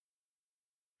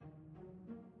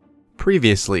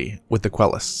Previously with the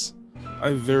Quellists.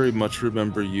 I very much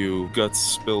remember you, guts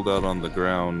spilled out on the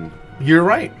ground. You're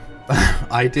right.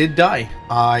 I did die.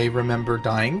 I remember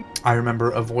dying. I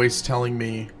remember a voice telling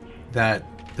me that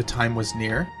the time was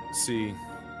near. See,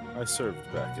 I served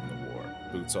back in the war.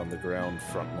 Boots on the ground,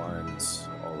 front lines,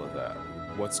 all of that.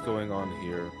 What's going on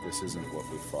here? This isn't what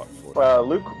we fought for. Well,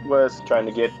 Luke was trying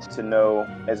to get to know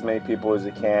as many people as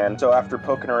he can. So after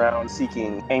poking around,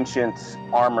 seeking ancient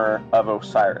armor of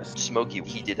Osiris. Smokey,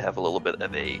 he did have a little bit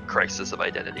of a crisis of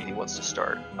identity. He wants to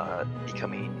start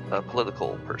becoming a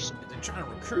political person. They're trying to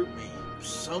recruit me.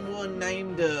 Someone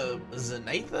named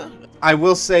Zanatha? I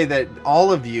will say that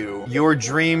all of you, your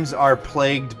dreams are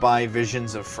plagued by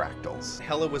visions of fractals.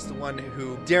 Hela was the one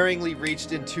who daringly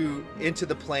reached into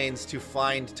the plains to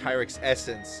find Tyrek's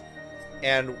essence.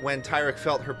 And when Tyrek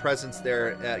felt her presence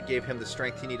there, gave him the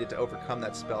strength he needed to overcome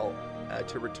that spell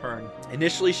to return.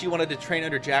 Initially, she wanted to train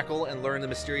under Jackal and learn the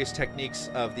mysterious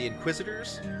techniques of the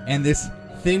Inquisitors. And this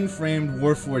thin-framed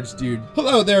Warforged dude.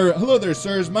 Hello there,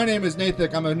 sirs. My name is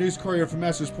Nathik. I'm a news courier from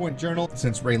Master's Point Journal.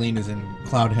 Since Raylene is in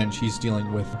Cloudhenge, she's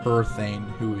dealing with her Thane,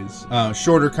 who is a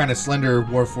shorter, kind of slender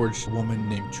Warforged woman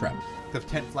named Trep. The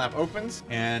tent flap opens,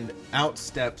 and out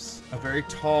steps a very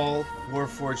tall,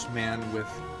 Warforged man with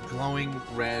glowing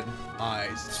red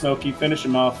eyes. Smokey, finish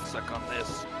him off. Suck on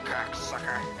this,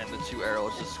 cocksucker. And the two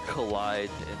arrows just collide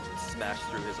and smash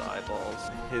through his eyeballs.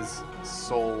 His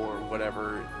soul, or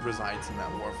whatever resides in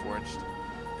that Warforged,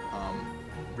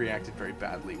 reacted very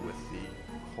badly with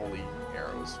the holy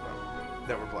arrows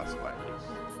that were blessed by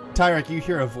it. Tyrek, you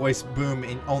hear a voice boom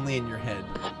only in your head,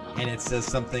 and it says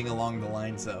something along the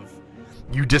lines of,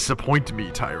 "You disappoint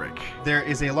me, Tyrek." There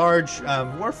is a large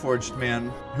Warforged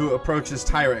man who approaches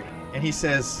Tyrek, and he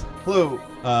says, "Hello,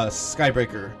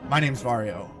 Skybreaker. My name's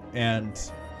Vario,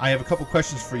 and I have a couple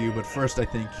questions for you, but first I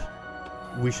think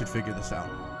we should figure this out."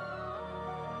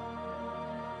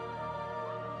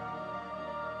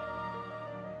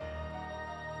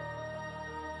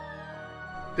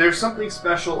 There's something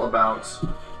special about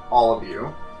all of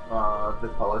you, the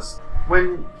Quellists.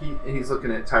 When he's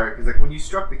looking at Tyrek, he's like, when you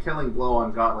struck the killing blow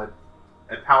on Gauntlet,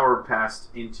 a power passed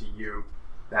into you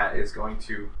that is going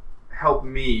to help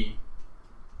me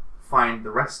find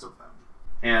the rest of them.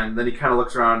 And then he kind of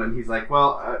looks around and he's like,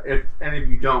 well, if any of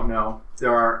you don't know,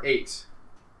 there are 8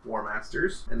 War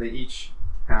Masters, and they each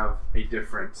have a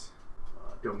different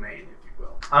domain, if you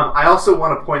will. I also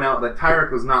want to point out that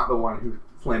Tyrek was not the one who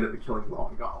landed the killing blow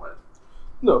on Gauntlet.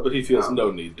 No, but he feels no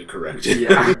need to correct it.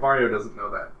 Yeah, Mario doesn't know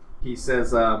that. He says,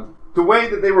 the way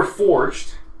that they were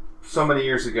forged so many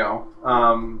years ago,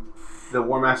 the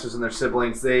War Masters and their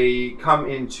siblings, they come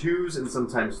in 2s and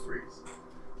sometimes 3s.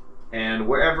 And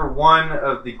wherever one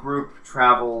of the group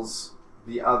travels,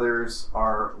 the others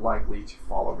are likely to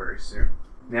follow very soon.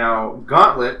 Now,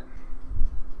 Gauntlet,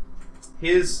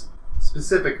 his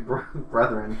specific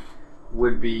brethren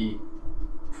would be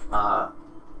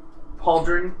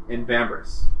Pauldron and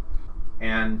Vambris.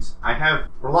 And I have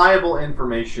reliable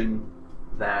information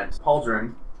that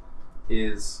Pauldron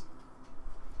is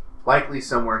likely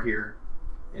somewhere here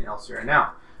in Elsewhere.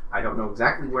 Now, I don't know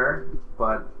exactly where,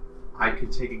 but I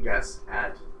could take a guess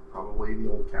at probably the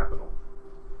old capital.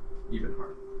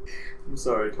 Evenheart. I'm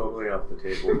sorry, totally off the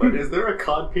table, but is there a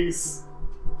codpiece?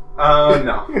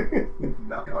 No.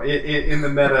 No. In the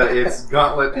meta, it's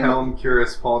Gauntlet, Helm,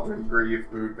 Curus, Pauldron, Grieve,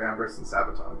 Boot, Vambris, and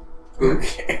Sabaton.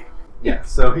 Okay. Yeah,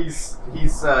 so he's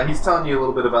telling you a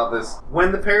little bit about this.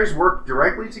 When the pairs work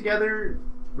directly together,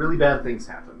 really bad things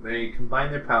happen. They combine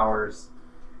their powers,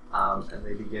 and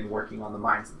they begin working on the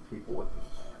minds of the people within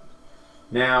the land.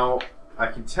 Now, I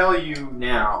can tell you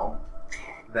now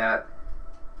that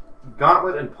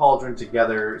Gauntlet and Pauldron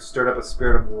together stirred up a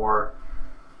spirit of war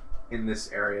in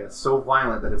this area, so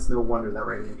violent that it's no wonder that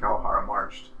Raven and Kawahara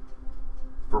marched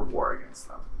for war against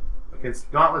them.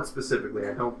 Against Gauntlet specifically,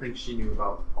 I don't think she knew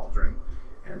about Pauldron,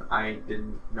 and I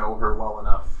didn't know her well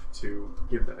enough to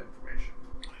give that information.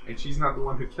 And she's not the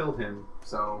one who killed him,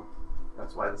 so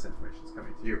that's why this information is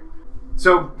coming to you.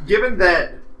 So, given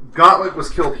that Gauntlet was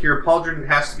killed here, Pauldron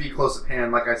has to be close at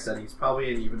hand. Like I said, he's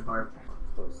probably an Evenheart.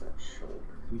 Close that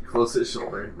shoulder. Close at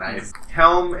shoulder. Nice.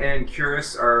 Helm and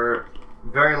Curus are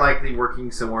very likely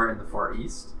working somewhere in the Far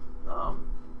East.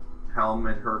 Helm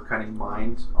and her cunning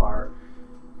mind are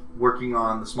working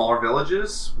on the smaller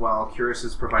villages, while Curus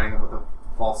is providing them with a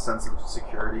false sense of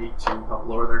security to help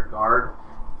lower their guard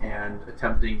and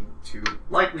attempting to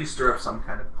likely stir up some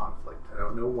kind of conflict. I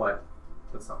don't know what,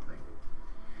 but something.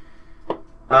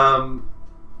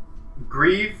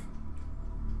 Grieve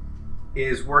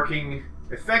is working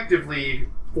effectively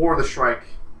for the Shrike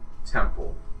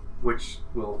Temple, which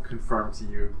will confirm to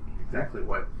you exactly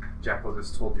what Jackal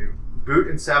just told you. Boot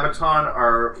and Sabaton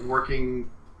are working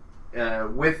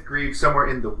with Grieve somewhere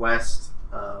in the west.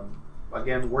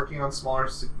 Again, working on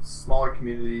smaller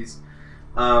communities.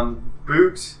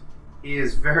 Boot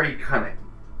is very cunning,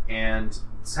 and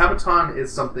Sabaton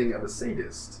is something of a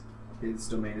sadist. His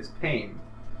domain is pain,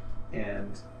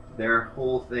 and their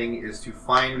whole thing is to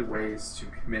find ways to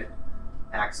commit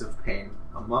acts of pain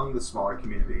among the smaller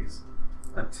communities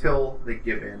until they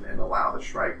give in and allow the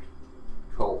Shrike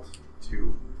cult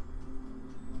to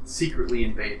secretly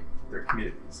invade their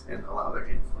communities and allow their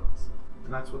influence.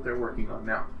 And that's what they're working on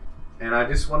now. And I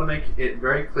just want to make it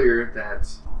very clear that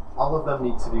all of them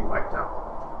need to be wiped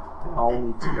out. They all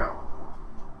need to go.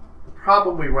 The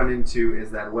problem we run into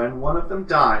is that when one of them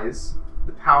dies,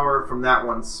 the power from that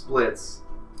one splits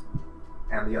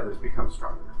and the others become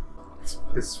stronger.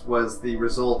 This was the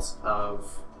result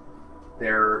of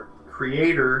their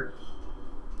creator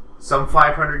some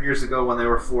 500 years ago when they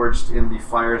were forged in the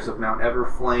fires of Mount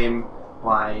Everflame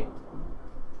by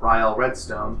Ryle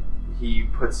Redstone. He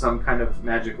put some kind of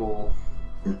magical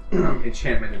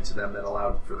enchantment into them that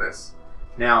allowed for this.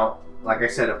 Now, like I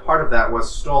said, a part of that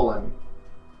was stolen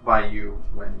by you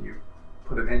when you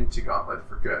put an end to Gauntlet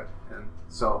for good. And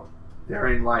so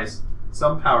therein lies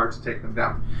some power to take them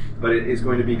down. But it is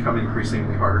going to become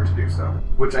increasingly harder to do so.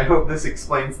 Which I hope this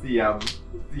explains the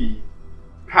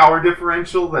power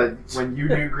differential that when you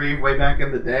knew Grieve way back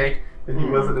in the day, and he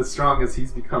wasn't as strong as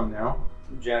he's become now.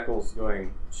 Jackal's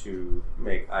going to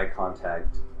make eye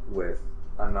contact with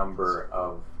a number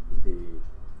of the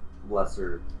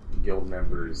lesser guild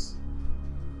members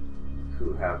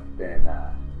who have been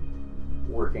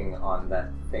working on that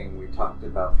thing we talked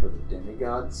about for the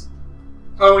demigods.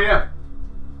 Oh, yeah.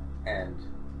 And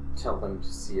tell them to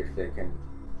see if they can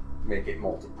make it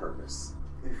multi-purpose.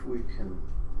 If we can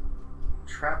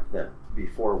trap them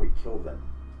before we kill them,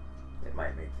 it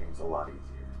might make things a lot easier.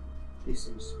 He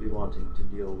seems to be wanting to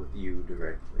deal with you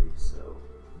directly, so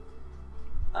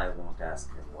I won't ask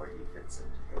him where he fits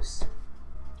into this.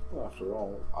 Well, after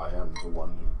all, I am the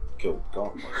one who killed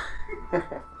Gauntlet.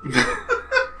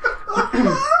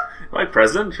 Am I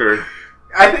present, or?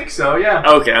 I think so, yeah.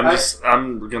 Okay, I'm just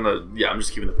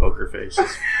keeping the poker face.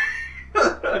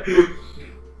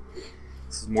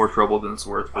 This is more trouble than it's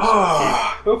worth.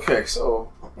 Okay,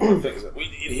 so one of the things that we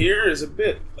need here is a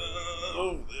bit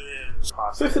of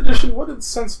 5th edition. What did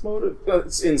sense motive?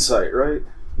 It's insight, right?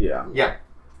 Yeah. Yeah.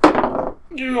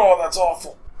 Oh, that's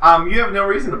awful. You have no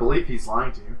reason to believe he's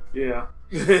lying to you. Yeah.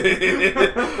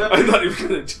 I'm not even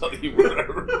going to tell you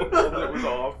whatever. That was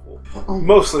awful.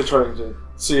 Mostly trying to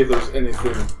see if there's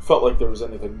anything. Felt like there was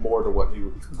anything more to what he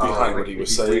behind what he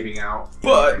was saying. Leaving out.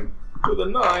 But with a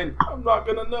 9, I'm not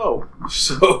going to know.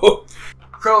 So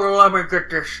let me get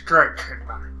this straight.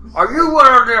 Are you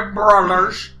one of them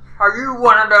brothers? Are you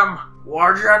one of them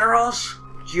war generals?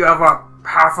 Do you have a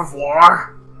half of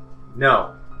war?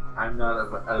 No, I'm not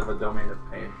out of a domain of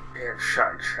pain.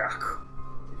 Inside check.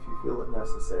 If you feel it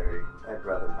necessary, I'd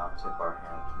rather not tip our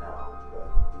hand now, but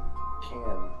we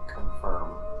can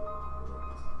confirm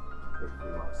it if we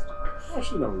must.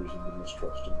 actually no reason to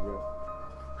mistrust him yet.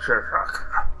 Sure,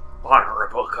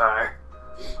 honorable guy.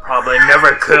 Probably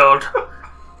never killed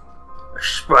a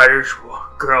spider's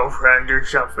girlfriend or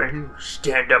something.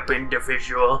 Stand-up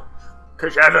individual.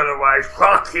 Because otherwise,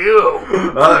 fuck you.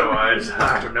 Otherwise,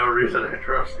 I have no reason to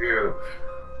trust you.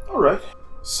 Alright,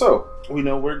 so we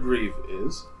know where Grieve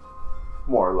is,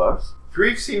 more or less.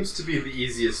 Grieve seems to be the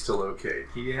easiest to locate.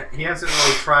 He hasn't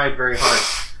really tried very hard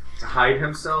to hide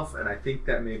himself, and I think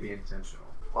that may be intentional.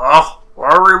 Well,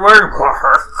 what are we waiting for?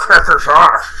 Cracker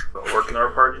sauce. Working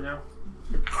our party now?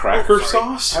 Cracker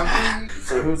sauce?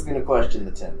 So who's going to question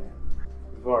the Tin Man?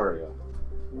 Varia,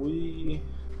 we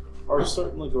are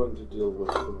certainly going to deal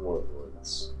with the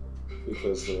warlords,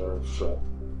 because they are a threat,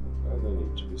 and they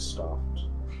need to be stopped.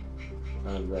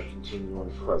 And their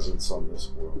continuing presence on this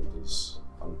world is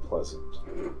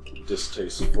unpleasant,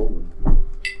 distasteful, and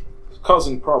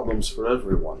causing problems for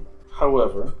everyone.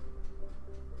 However,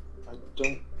 I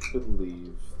don't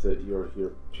believe that you're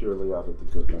here purely out of the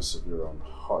goodness of your own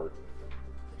heart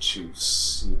to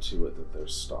see to it that they're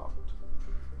stopped.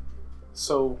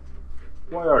 So,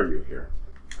 why are you here?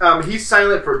 He's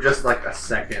silent for just like a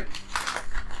second.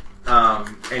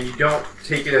 And you don't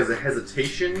take it as a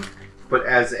hesitation, but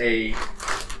as a,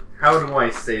 how do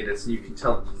I say this? And you can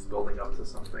tell that he's building up to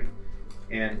something.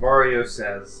 And Vario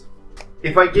says,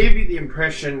 if I gave you the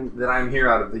impression that I'm here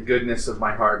out of the goodness of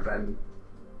my heart, then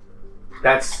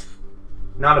that's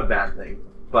not a bad thing.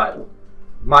 But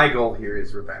my goal here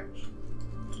is revenge.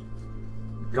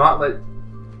 Gauntlet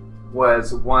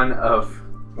was one of,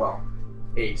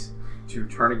 8 to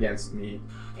turn against me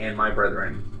and my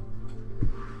brethren,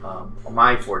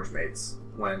 my forge mates,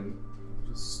 when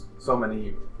so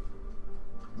many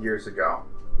years ago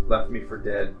left them for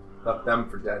dead,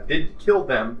 didn't kill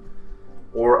them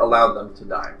or allowed them to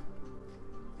die.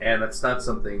 And that's not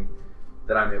something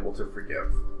that I'm able to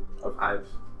forgive. I've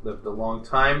lived a long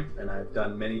time, and I've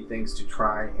done many things to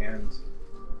try and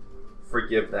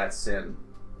forgive that sin,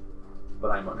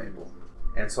 but I'm unable.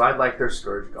 And so I'd like their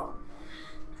scourge gone.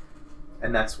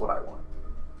 And that's what I want.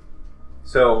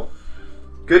 So,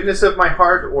 goodness of my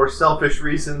heart or selfish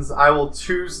reasons, I will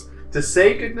choose to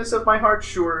say goodness of my heart,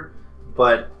 sure,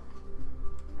 but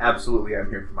absolutely I'm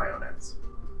here for my own ends.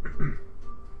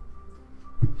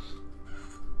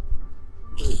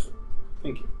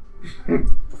 Thank you.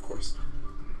 Of course.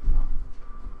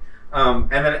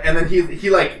 And then he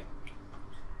like,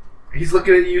 he's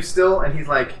looking at you still, and he's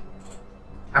like,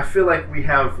 I feel like we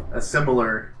have a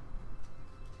similar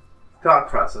thought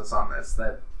process on this,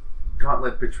 that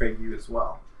Gauntlet betrayed you as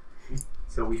well.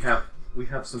 So we have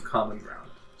some common ground.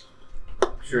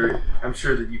 I'm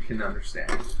sure that you can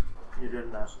understand. You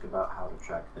didn't ask about how to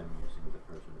track them using the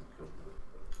person who killed them.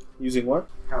 Using what?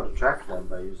 How to track them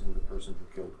by using the person who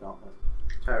killed Gauntlet.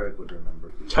 Tyrek would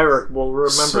remember. Tyrek will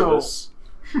remember this.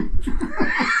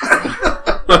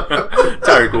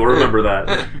 Tyrek will remember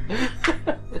that.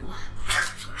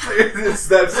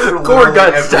 That's Gore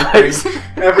Guts dies.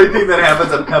 Everything that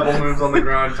happens, a pebble moves on the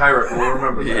ground. Tyrek will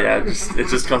remember that. Yeah, it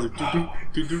just comes.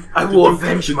 I will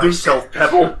avenge myself,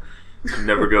 Pebble. It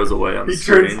never goes away on the He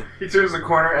screen. turns the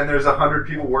corner, and there's 100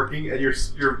 people working, and your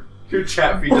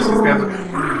chat feed just expands.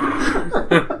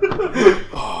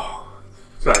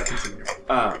 Sorry, continue.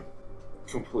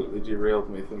 Completely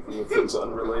derailed me thinking of things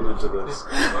unrelated to this.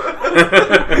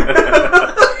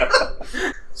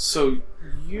 So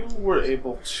you were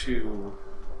able to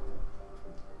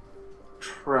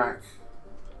track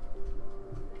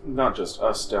not just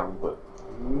us down, but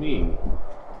me,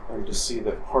 and to see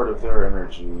that part of their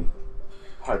energy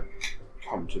had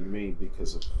come to me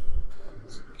because of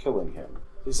killing him.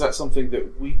 Is that something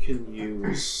that we can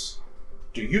use?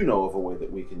 Do you know of a way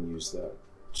that we can use that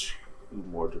to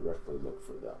more directly look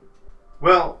for them?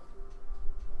 Well,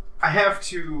 I have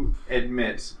to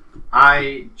admit,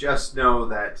 I just know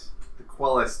that the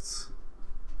Quellists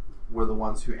were the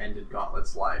ones who ended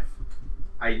Gauntlet's life.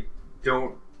 I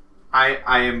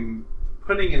am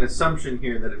putting an assumption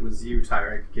here that it was you,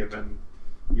 Tyrek, given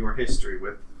your history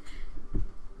with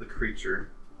the creature.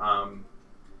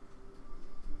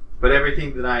 But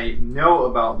everything that I know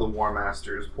about the War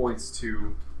Masters points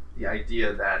to the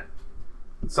idea that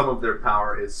some of their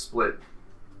power is split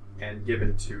and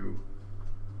given to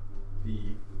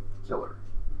the killer.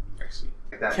 I see.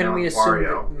 That Can now we assume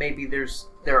Wario. that maybe they're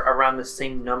around the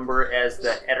same number as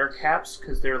the Ettercaps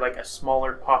because they're like a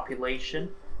smaller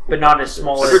population, but not as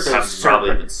small as Ettercaps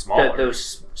probably even smaller.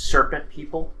 Those serpent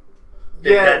people?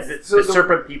 Yeah, the so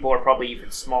serpent people are probably even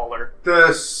smaller.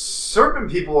 The serpent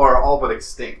people are all but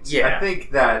extinct. Yeah. I think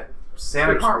that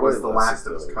Sanagar was the last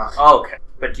of his kind. Oh, okay.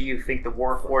 But do you think the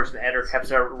Warforged and the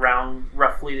Ettercaps are around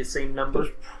roughly the same number?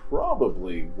 There's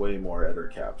probably way more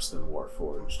Ettercaps than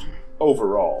Warforged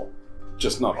overall,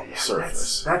 just not on the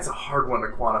surface. That's a hard one to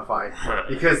quantify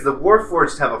because the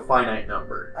Warforged have a finite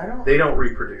number. They don't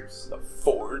reproduce. The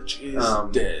Forge is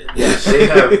dead. Yeah,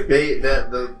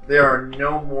 there are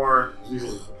no more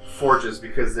forges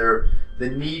because the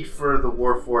need for the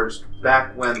Warforged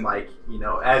back when,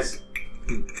 as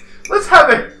let's have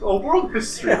a world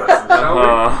history lesson, shall we?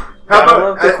 How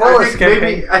about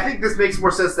I think this makes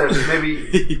more sense that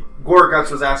maybe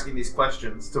Gorguts was asking these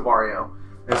questions to Vario.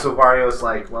 And so Vario's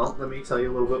like, well, let me tell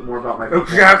you a little bit more about my people.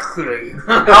 Exactly.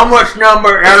 How much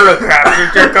number Ettercaps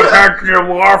is there compared to the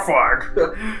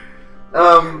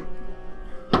Warforged?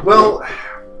 Well,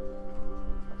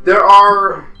 there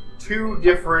are two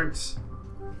different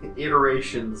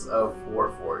iterations of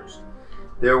Warforged.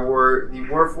 There were the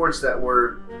Warforged that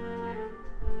were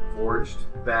forged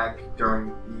back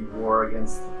during the war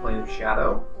against the Plane of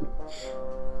Shadow,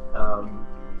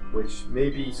 which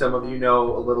maybe some of you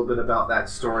know a little bit about that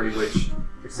story, which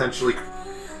essentially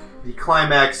the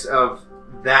climax of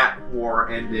that war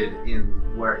ended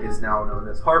in where is now known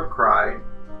as Harpcry,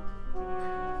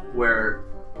 where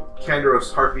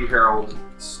Kandros Harpy Herald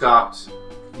stopped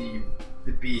the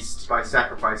beast by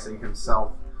sacrificing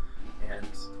himself and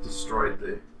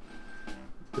destroyed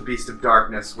the Beast of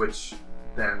Darkness, which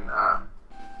then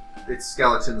its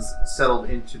skeletons settled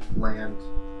into the land,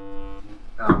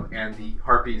 and the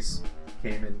harpies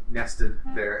came and nested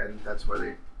there, and that's where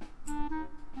they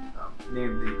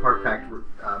named the Harpact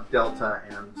Delta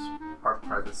and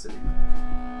Harpcry the city,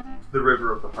 the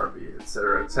river of the Harpy,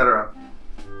 etc., etc.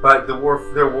 But there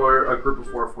were a group of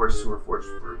Warforged who were forged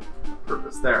for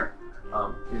purpose there,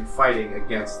 in fighting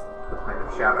against the Plane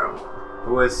of Shadow. It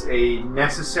was a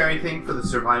necessary thing for the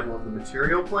survival of the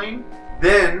material plane.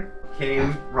 Then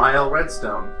came Rael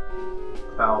Redstone,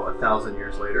 about 1,000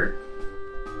 years later,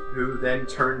 who then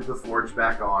turned the forge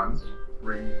back on,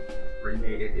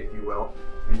 remade it, if you will,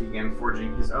 and began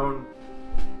forging his own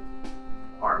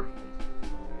army.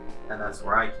 And that's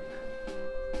where I came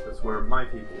in. That's where my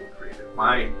people were created.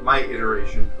 My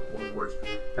iteration of Warforged.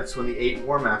 That's when the 8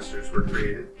 War Masters were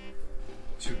created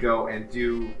to go and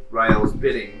do Rael's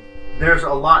bidding. There's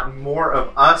a lot more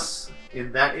of us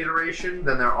in that iteration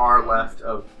than there are left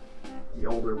of the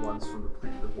older ones from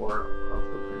the War of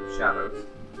the Plane of Shadows.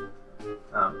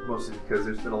 Mostly because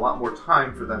there's been a lot more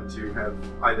time for them to have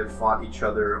either fought each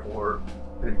other or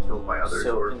been killed by others.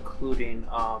 So, or including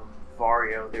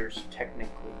Vario, there's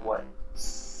technically,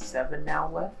 7 now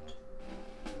left?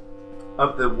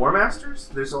 of the War Masters,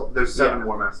 there's 7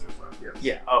 War Masters left. Yes.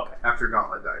 Yeah. Okay. After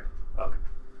Gauntlet died. Okay.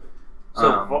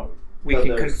 So we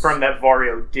can confirm that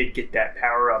Vario did get that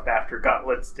power up after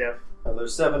Gauntlet's death.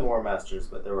 There's 7 War Masters,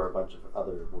 but there were a bunch of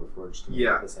other Warforged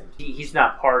at the same time. He's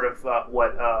not part of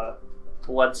what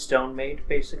Bloodstone made,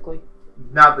 basically?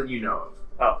 Not that you know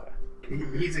of.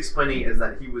 Okay. He's explaining is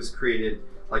that he was created,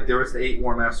 like there was the 8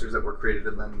 War Masters that were created,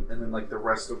 and then like the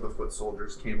rest of the foot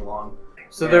soldiers came along.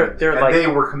 So they're like, they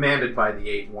were commanded by the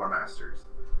 8 War Masters.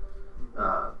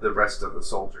 The rest of the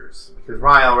soldiers, because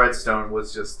Rael Redstone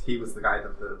was he was the guy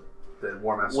that the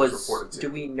War Masters reported to. Do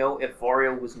we know if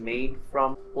Vario was made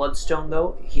from Bloodstone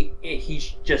though? He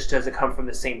just doesn't come from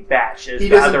the same batch as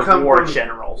the other war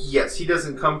generals. Yes, he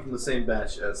doesn't come from the same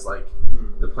batch as like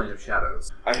the Plane of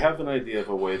Shadows. I have an idea of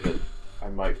a way that I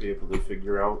might be able to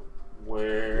figure out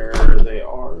where they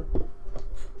are,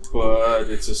 but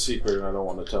it's a secret and I don't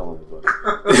want to tell anybody.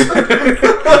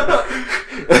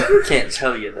 Can't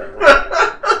tell you though.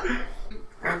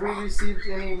 Have we received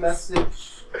any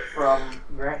message from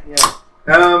Grant yet?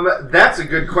 That's a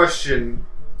good question.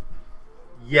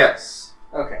 Yes.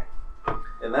 Okay.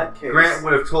 In that case, Grant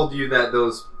would have told you that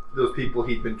those people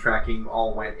he'd been tracking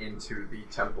all went into the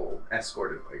temple,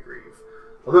 escorted by Grieve.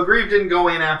 Although Grieve didn't go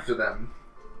in after them.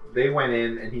 They went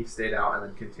in and he stayed out and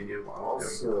then continued on.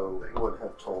 Also would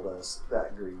have told us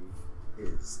that Grieve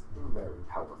is very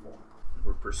powerful.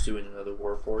 We're pursuing another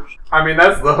Warforged. I mean,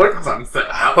 that's the hook I'm setting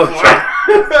out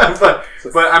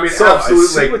for. but I mean, so absolutely.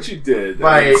 I see what you did.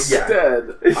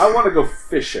 Instead, I want to go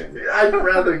fishing. I'd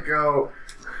rather go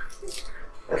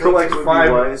I collect think it would 5.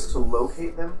 be wise to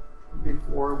locate them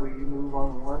before we move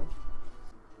on.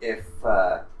 If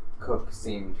Cook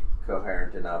seemed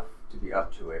coherent enough to be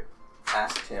up to it,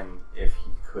 asked him if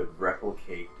he could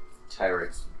replicate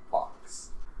Tyrek's box.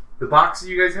 The box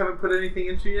you guys haven't put anything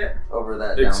into yet? Over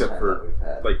that Except downtime for, that we've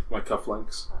had. like, my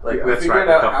cufflinks. Like, Yeah, we that's figured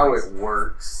right, out how cufflinks. it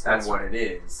works That's and what it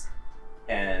is,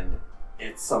 and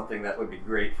it's something that would be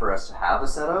great for us to have a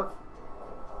set of,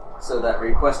 so that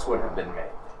request would have been made.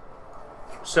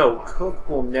 So Cook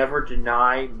will never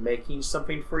deny making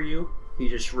something for you. He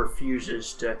just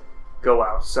refuses to go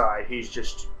outside. He's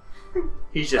just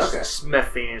Okay.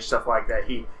 smithing and stuff like that.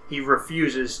 He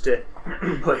refuses to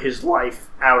put his life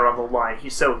out on the line.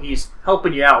 He's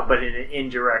helping you out, but in an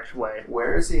indirect way.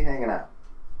 Where is he hanging out?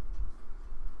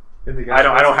 In the I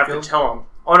don't have Guild? to tell him.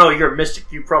 Oh no, you're a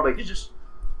mystic. You probably could just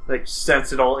like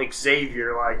sense it all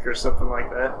Xavier like or something like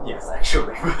that. Yes,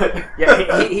 actually.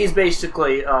 Yeah, he's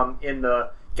basically in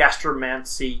the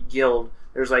Gastromancy Guild.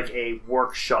 There's like a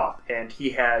workshop, and he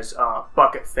has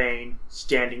Bucket Fane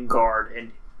standing guard,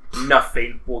 and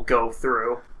nothing will go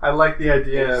through. I like the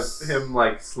idea of him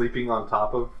like sleeping on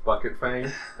top of Bucket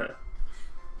Fang.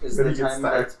 Is Then the he gets time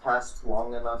tired. that's passed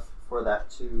long enough for that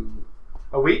to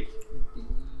A week? be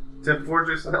To forge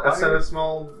a set of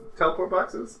small teleport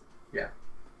boxes? Yeah.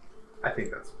 I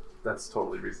think that's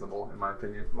totally reasonable in my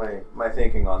opinion. My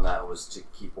thinking on that was to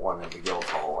keep one in the guild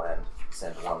hall and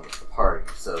send one with the party,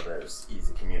 so there's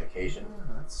easy communication.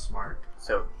 That's smart.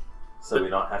 So So we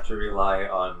don't have to rely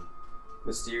on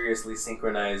mysteriously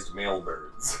synchronized male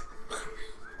birds.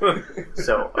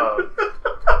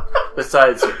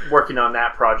 besides working on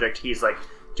that project, he's like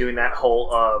doing that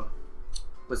whole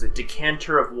was it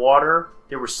decanter of water?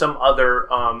 There was some other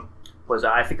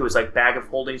I think it was like bag of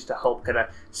holdings to help kind of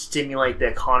stimulate the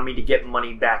economy to get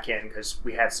money back in because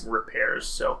we had some repairs.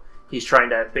 So he's trying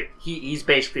to he's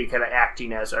basically kind of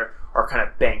acting as our kind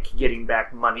of bank, getting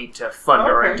back money to fund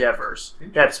our endeavors.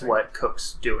 That's what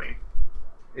Cook's doing.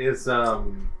 Is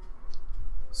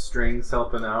Strings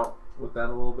helping out with that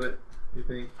a little bit, you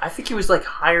think? I think he was like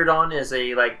hired on as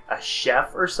a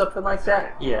chef or something like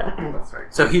that. Right. Yeah. That's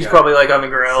right. So he's Yeah. probably like on the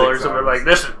grill or 6 something hours. like,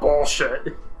 this is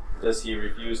bullshit. Does he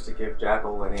refuse to give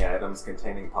Jackal any items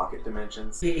containing pocket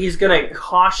dimensions? He's gonna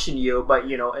caution you, but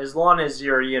as long as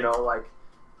you're, like,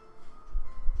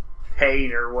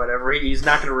 paid or whatever, he's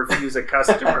not gonna refuse a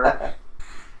customer.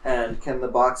 And can the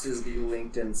boxes be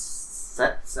linked in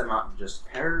sets and not just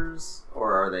pairs?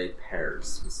 Or are they pairs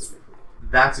specifically?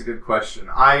 That's a good question.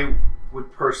 I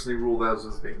would personally rule those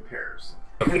as being pairs.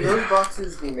 Can those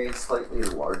boxes be made slightly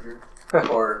larger?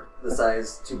 Or the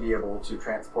size to be able to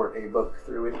transport a book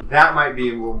through it? That might be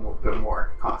a little bit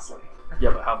more costly.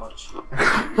 Yeah, but how much?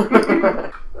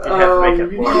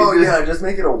 Just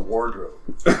make it a wardrobe.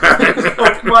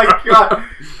 Oh my god!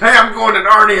 Hey, I'm going to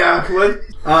Narnia. What?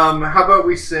 How about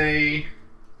we say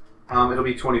it'll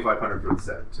be 2,500 for the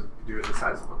set to do it the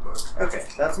size of a book. Okay,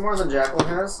 that's more than Jackal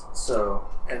has. So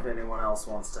if anyone else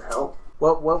wants to help,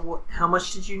 What? How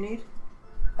much did you need?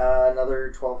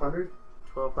 another 1,200.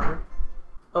 1,200.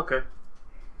 Okay.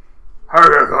 How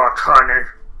you got, honey?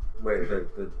 Wait,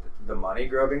 the money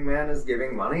grubbing man is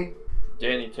giving money?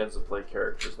 Danny tends to play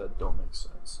characters that don't make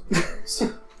sense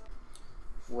sometimes.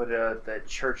 Would the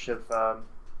Church have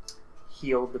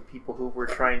healed the people who were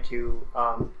trying to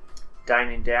dine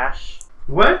and dash?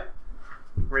 What?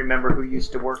 Remember who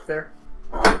used to work there?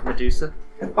 Medusa?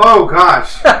 Oh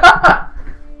gosh.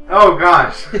 Oh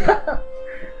gosh.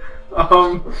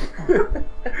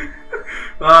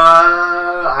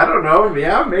 I don't know.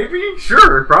 Yeah, maybe.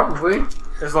 Sure, probably.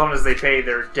 As long as they pay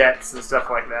their debts and stuff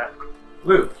like that.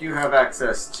 Luke, you have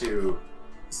access to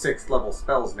 6th level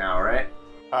spells now, right?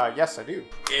 Yes, I do.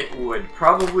 It would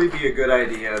probably be a good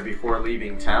idea before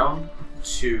leaving town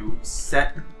to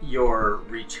set your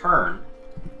return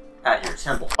at your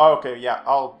temple. Oh, okay, yeah,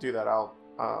 I'll do that. I'll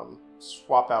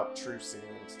swap out True Seeing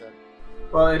instead.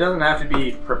 Well, it doesn't have to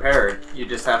be prepared. You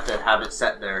just have to have it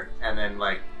set there, and then,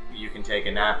 you can take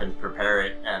a nap and prepare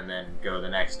it, and then go the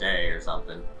next day or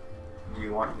something. Do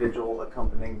you want Vigil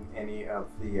accompanying any of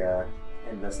the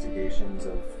investigations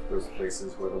of those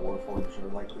places where the Warforged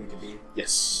are likely to be?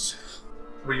 Yes.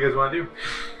 What do you guys want to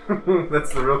do?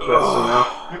 That's the real question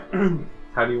now.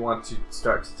 How do you want to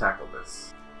start to tackle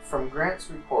this? From Grant's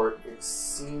report, it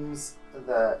seems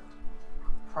that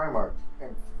Primarch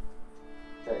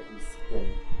that he's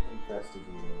been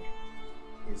investigating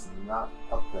is not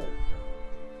up there.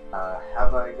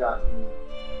 Have I gotten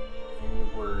any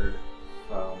word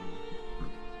from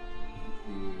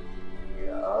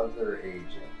the other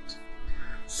agent?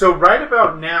 So right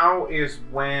about now is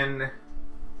when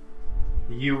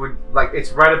you would,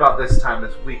 it's right about this time,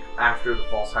 this week after the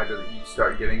False Hydra, that you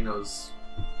start getting those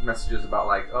messages about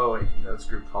this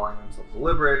group calling themselves the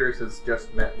Liberators has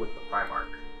just met with the Primarch.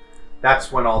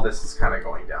 That's when all this is kind of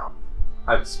going down.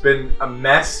 It's been a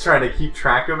mess trying to keep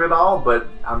track of it all, but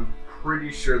I'm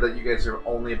pretty sure that you guys are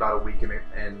only about a week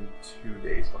and 2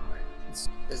 days behind.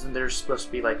 Isn't there supposed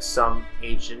to be some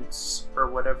agents or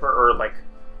whatever, or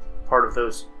part of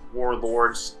those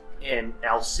warlords in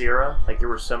Alcira? There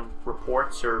were some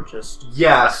reports, or just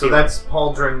so that's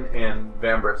Pauldron and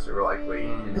Vambrus are likely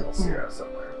in Alcira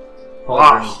somewhere.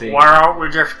 Why don't we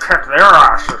just kick their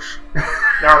asses?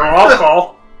 They're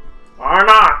local. Why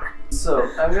not? So,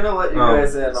 I'm going to let you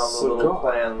guys in on the little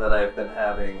plan that I've been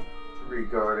having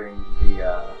regarding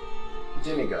the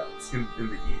demigods. In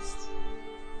the east.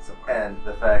 Somewhere. And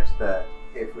the fact that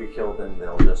if we kill them,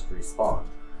 they'll just respawn.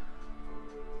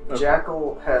 Okay.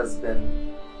 Jackal has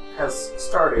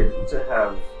started to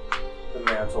have the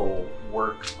mantle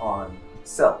work on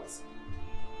cells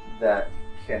that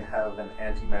can have an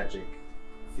anti-magic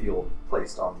field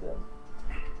placed on them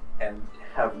and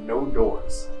have no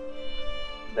doors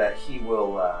that he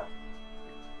will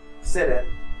sit in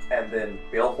and then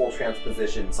baleful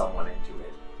transposition someone into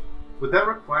it. Would that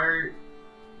require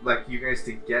you guys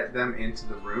to get them into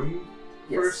the room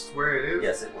first where it is?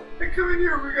 Yes, it would. Hey, come in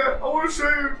here, I want to show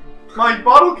you my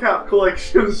bottle cap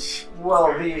collection.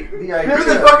 Well, the idea... Here's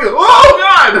the fucking... Oh,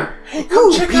 God! Hey,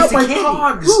 come check out my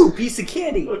pogs! Ooh, piece of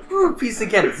candy! Ooh, piece of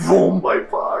candy! Oh, my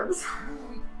pogs!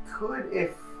 We could,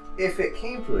 if it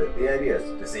came to it, the idea is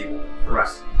to disable them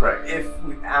first. Right. If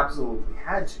we absolutely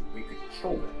had to, we could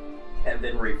kill them and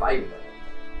then revive them.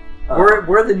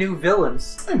 We're the new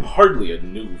villains. I'm hardly a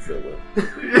new villain.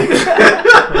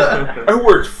 I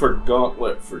worked for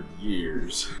Gauntlet for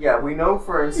years. Yeah, we know,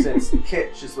 for instance,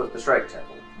 Kitch is with the Strike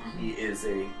Temple. He is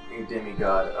a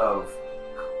demigod of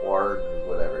Quarg, or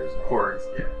whatever his name is. Quargs,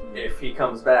 yeah. If he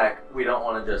comes back, we don't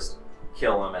want to just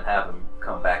kill him and have him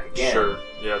come back again. Sure.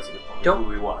 Yeah, that's a good point. Don't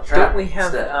we want to trap Don't we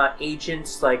have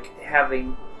agents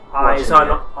having eyes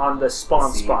Watching on the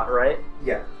spawn spot, right?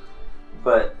 Yeah,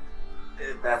 but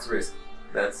that's risky.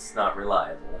 That's not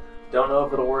reliable. Don't know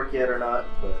if it'll work yet or not,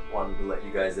 but wanted to let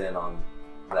you guys in on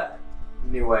that.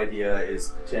 new idea is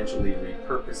potentially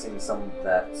repurposing some of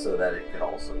that so that it could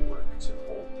also work to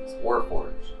hold these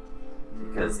Warforged.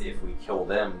 Because if we kill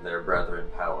them, their brethren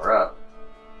power up.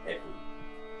 If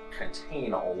we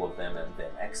contain all of them and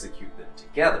then execute them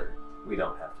together, we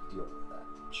don't have to deal with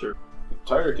that. Sure.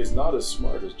 Tyrek is not as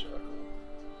smart as Jackal.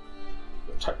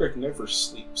 But Tyrek never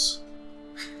sleeps.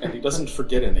 And he doesn't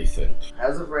forget anything.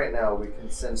 As of right now, we can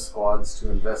send squads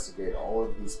to investigate all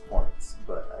of these points,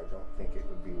 but I don't think it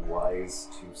would be wise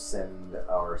to send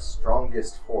our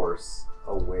strongest force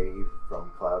away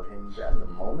from Cloudhinge at the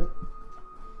moment.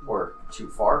 Or too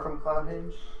far from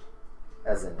Cloudhinge,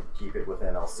 as in keep it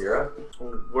within Alcira.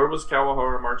 Where was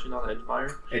Kawahara marching on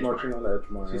Edgemire? Marching on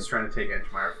Edgemire. She's trying to take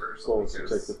Edgemire first. Goals to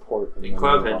take the port. And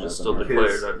Cloudhinge is still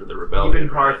declared under the rebellion.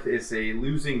 Ebenhearth is a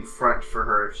losing front for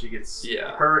her. If she gets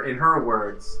her, in her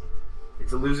words,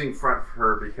 it's a losing front for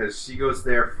her because she goes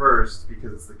there first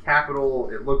because it's the capital.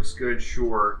 It looks good,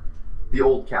 sure. The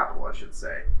old capital, I should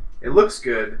say. It looks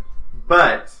good,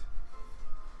 but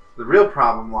the real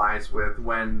problem lies with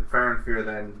when Farinfir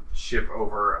then ship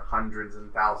over hundreds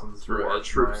and thousands of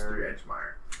troops through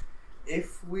Edgemire.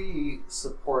 If we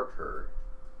support her,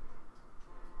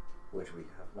 which we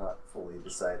have not fully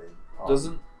decided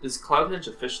on. Is Cloudhinge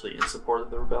officially in support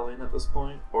of the rebellion at this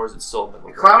point, or is it still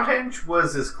middle ground? Cloudhinge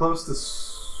was as close to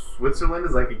Switzerland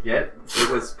as I could get. It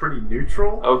was pretty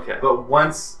neutral. Okay. But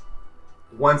once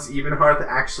Ebenhearth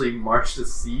actually marched a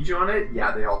siege on it,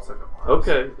 yeah, they all took up arms.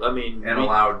 Okay, I mean,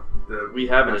 allowed we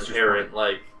have an Master's inherent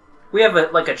Point. We have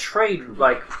a trade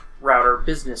route or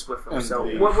business with them, And so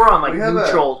the- we're on We have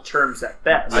neutral terms at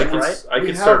best, I can right? I we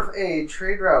can have start. a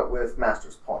trade route with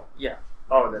Master's Point.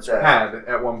 Oh, that's that- right. Had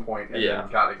at one point and Yeah.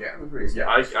 then got again. Yeah.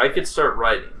 I could start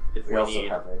writing if We we also need.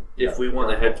 have If we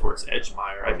want to head towards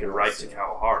Edgemire, I can write to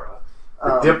Kawahara.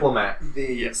 The diplomat.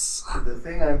 Yes. The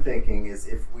thing I'm thinking is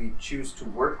if we choose to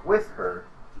work with her,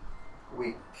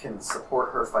 we can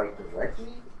support her fight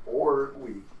directly, or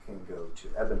we can go to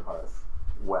Ebenhearth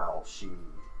while she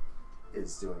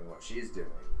is doing what she's doing.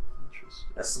 Interesting.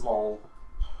 A small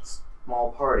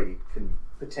party can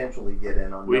potentially get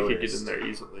in on We could get in there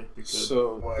easily.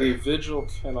 So the Vigil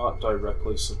cannot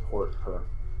directly support her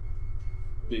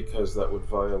because that would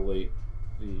violate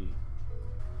the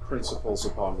principles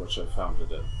upon which I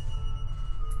founded it.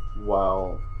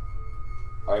 While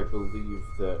I believe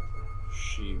that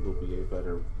she will be a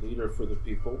better leader for the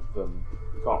people than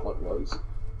Gauntlet was,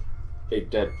 a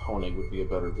dead pony would be a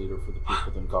better leader for the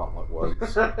people than Gauntlet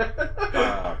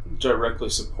was. Directly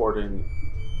supporting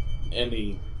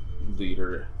any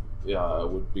leader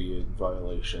would be in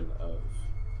violation of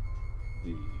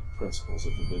the principles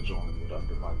of the Vigil and would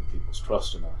undermine the people's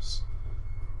trust in us.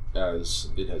 As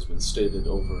it has been stated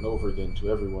over and over again to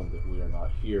everyone that we are not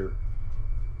here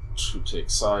to take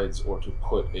sides or to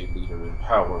put a leader in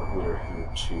power. We are here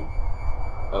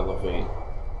to elevate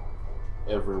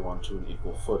everyone to an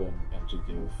equal footing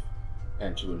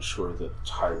and to ensure that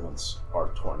tyrants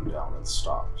are torn down and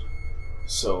stopped.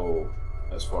 So,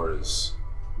 as far as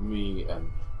me and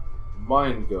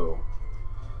mine go,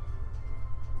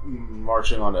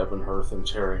 marching on Ebenhearth and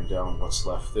tearing down what's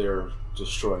left there,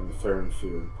 destroying the Farinfir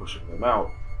and pushing them out,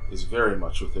 is very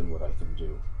much within what I can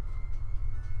do.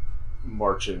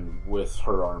 Marching with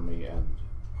her army and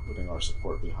putting our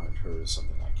support behind her is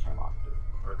something I cannot do.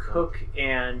 Cook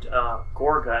and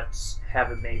Gorguts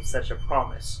haven't made such a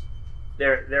promise.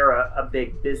 They're a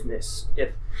big business.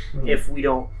 If we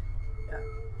don't,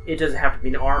 it doesn't have to be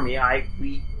an army. I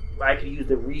could use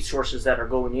the resources that are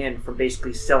going in from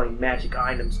basically selling magic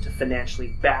items to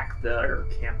financially back their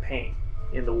campaign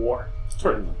in the war.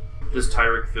 Certainly. Does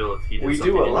Tyrek feel if he did We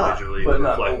something do a lot, individually but would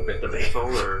not reflect openly. the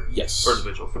Vigil, or Yes. or the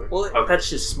Vigil? Sorry. Well, Okay. that's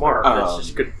just smart. That's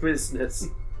just good business.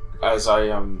 As I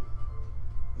am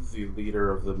the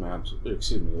leader of the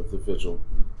of the Vigil,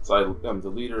 as I am the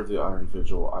leader of the Iron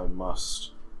Vigil, I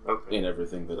must, in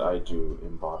everything that I do,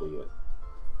 embody it,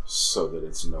 so that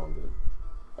it's known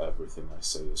that everything I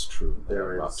say is true and that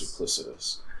I'm not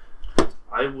duplicitous.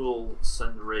 I will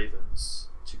send ravens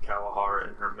to Kawahara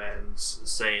and her men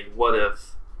saying, what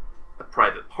if a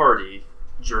private party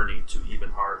journeyed to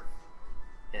Ebenhearth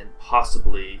and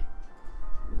possibly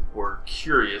were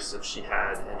curious if she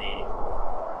had any...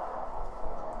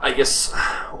 I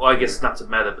guess not to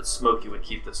meta, but Smokey would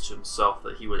keep this to himself,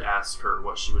 that he would ask her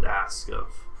what she would ask of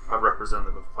a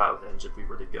representative of Cloudhinge if we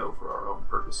were to go for our own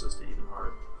purposes to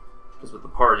Ebenhearth. Because with the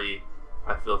party,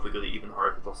 I feel if we go to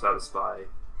Ebenhearth, it'll satisfy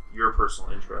your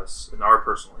personal interests and our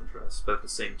personal interests, but at the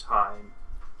same time,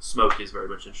 Smokey is very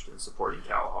much interested in supporting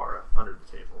Kawahara under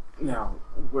the table. Now,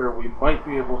 where we might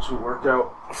be able to work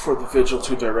out for the Vigil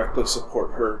to directly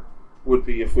support her would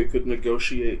be if we could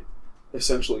negotiate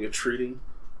essentially a treaty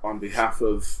on behalf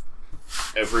of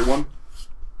everyone,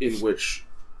 in which,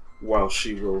 while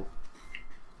she will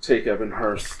take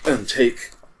Ebonhearth and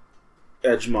take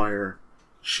Edgemire,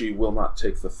 she will not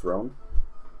take the throne.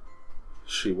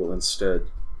 She will instead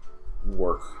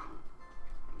work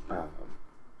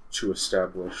to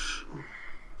establish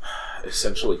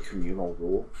essentially communal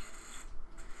rule,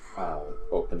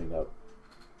 opening up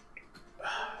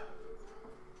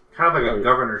kind of like a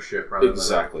governorship, rather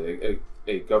exactly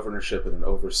a governorship and an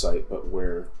oversight, but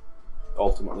where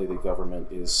ultimately the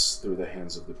government is through the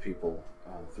hands of the people,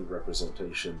 through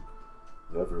representation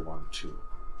of everyone, to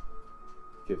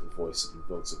give the voice and the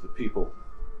votes of the people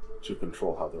to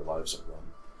control how their lives are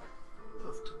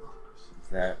run.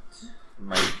 That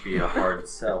might be a hard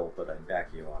sell, but I back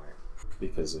you on it.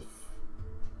 Because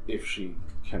if she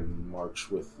can march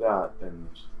with that and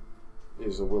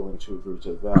is willing to agree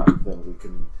to that, then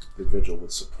the Vigil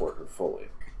would support her fully.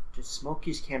 Did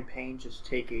Smokey's campaign just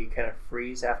take a kind of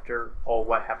freeze after all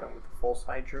what happened with the False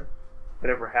Hydra?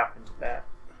 Whatever happened to that?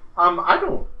 I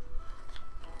don't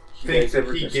think that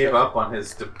he gave up on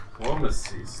his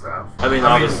diplomacy stuff. I mean,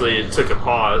 obviously it took a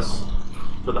pause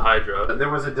for the Hydra. There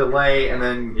was a delay, and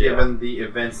then given the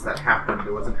events that happened,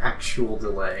 there was an actual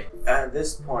delay. At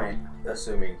this point,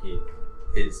 assuming he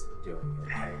is doing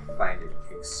it, I find it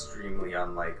extremely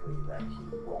unlikely that he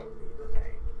won't be the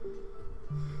thing.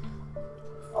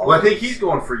 Well, I think he's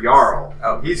going for Jarl.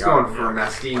 Oh, he's Jarl. going for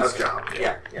Mastine's job.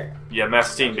 Yeah. Yeah,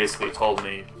 Mastine basically told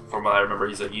me, from what I remember,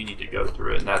 he's like, you need to go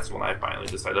through it, and that's when I finally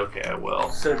decided, okay, I will.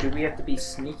 So do we have to be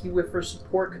sneaky with her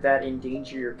support? Could that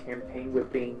endanger your campaign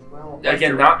with being, well...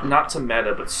 Again, not to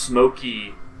meta, but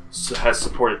Smokey has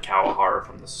supported Kawahara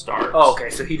from the start. Oh, okay,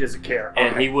 so he doesn't care.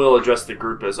 And he will address the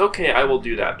group as, okay, I will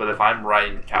do that, but if I'm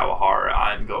writing to Kawahara,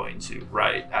 I'm going to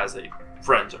write as a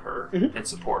friend to her and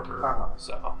support her.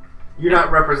 So you're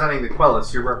not representing the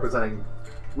Quellists, you're representing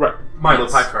Milo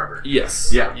Pipecarver.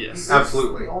 Yes. Yeah. Yes.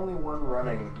 Absolutely. The only one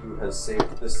running who has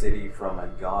saved the city from a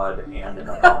god and an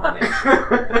abomination.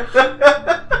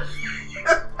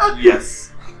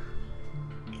 Yes.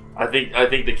 I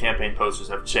think the campaign posters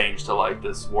have changed to like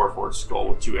this Warforged skull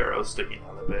with 2 arrows sticking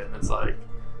out of it, and it's like,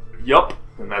 yup,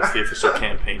 and that's the official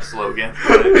campaign slogan.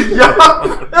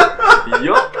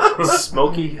 Yup.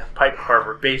 Smokey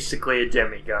Pipecarver, basically a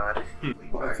demigod.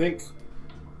 I think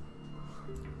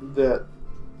that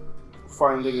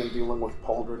finding and dealing with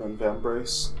Pauldron and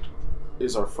Vambrace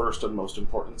is our first and most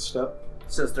important step.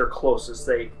 Since they're closest,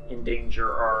 they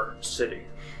endanger our city.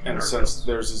 And since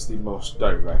theirs is the most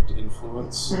direct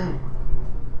influence,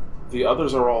 the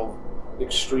others are all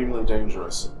extremely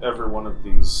dangerous. Every one of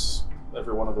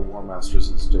the War Masters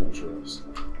is dangerous.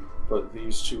 But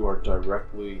these two are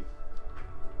directly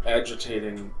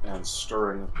agitating and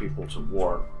stirring people to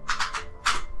war,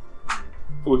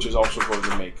 which is also going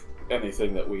to make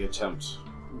anything that we attempt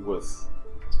with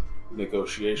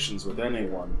negotiations with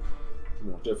anyone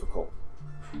more difficult.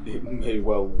 It may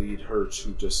well lead her to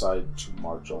decide to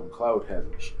march on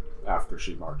Cloudhenge after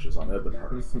she marches on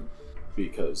Ebonhearth.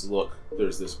 Because, look,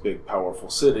 there's this big, powerful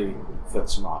city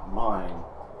that's not mine.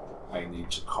 I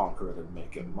need to conquer it and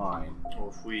make it mine.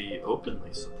 Well, if we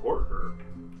openly support her,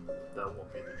 that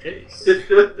won't be the case.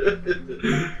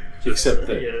 Except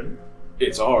that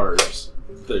it's ours.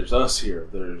 There's us here.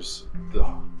 There's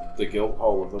the Guild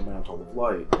Hall of the Mantle of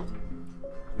Light.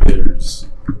 There's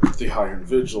the Iron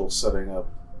Vigil setting up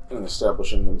and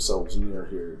establishing themselves near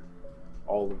here.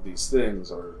 All of these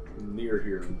things are near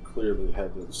here and clearly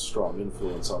have a strong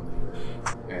influence on the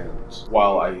area. And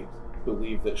while I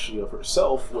believe that she of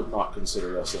herself would not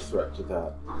consider us a threat to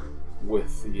that,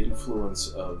 with the influence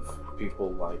of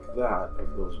people like that,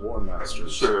 of those War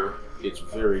Masters, sure, it's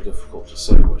very difficult to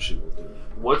say what she will do.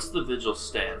 What's the Vigil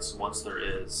stance once there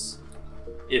is,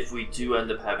 if we do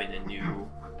end up having a new,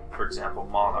 for example,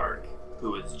 monarch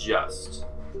who is just?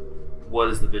 What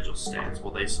is the Vigil stance?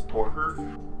 Will they support her?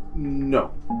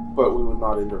 No, but we would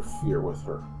not interfere with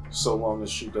her, so long as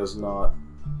she does not...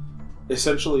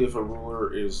 Essentially, if a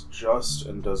ruler is just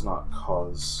and does not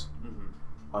cause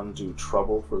undue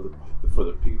trouble for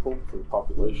the people, for the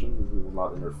population, we will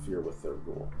not interfere with their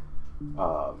rule.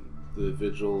 The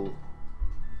Vigil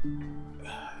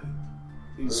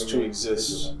needs to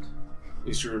exist,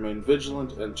 is to remain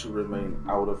vigilant and to remain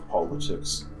out of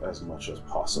politics as much as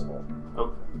possible.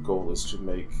 Okay. The goal is to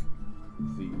make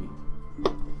the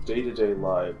day-to-day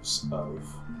lives of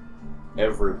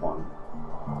everyone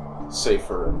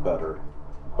safer and better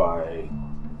by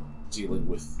dealing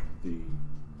with the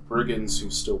brigands who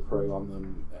still prey on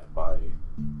them, by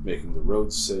making the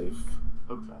roads safe,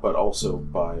 but also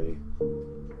by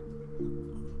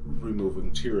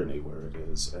removing tyranny where it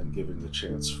is and giving the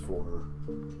chance for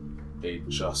a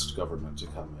just government to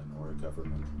come in, or a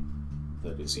government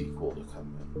that is equal to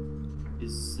come in.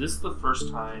 Is this the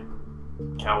first time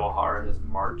Kawahara has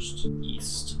marched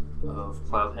east of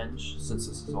Cloudhenge since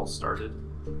this has all started?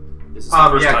 Is this the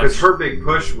first Yeah, time because her big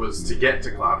push was to get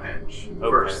to Cloudhenge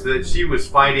first. That she was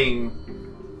fighting,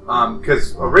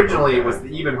 because originally it was the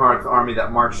Ebenhearth army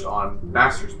that marched on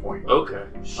Master's Point. Okay.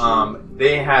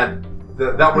 They had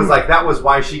that was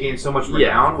why she gained so much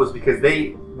renown, was because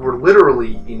they were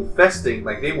literally infesting,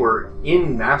 like they were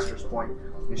in Master's Point,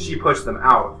 and she pushed them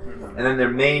out. And then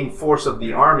their main force of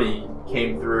the army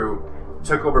came through,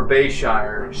 took over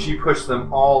Bayshire. She pushed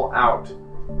them all out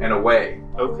and away.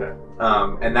 Okay.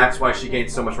 And that's why she gained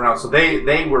so much renown. So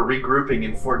they were regrouping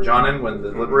in Fort Johnnon when the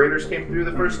Liberators came through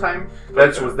the first time.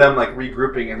 That was them like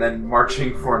regrouping and then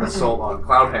marching for an assault on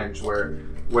Cloudhenge,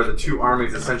 where the two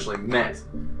armies essentially met.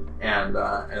 And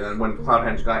then when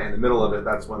Cloudhenge got in the middle of it,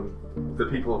 that's when the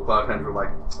people of Cloudhenge were like,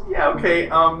 yeah, okay,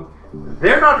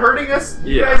 they're not hurting us,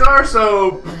 you guys are,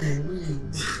 so...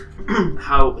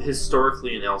 How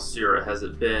historically in Elsira has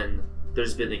it been,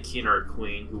 there's been a king or a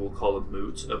queen who will call a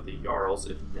moot of the Jarls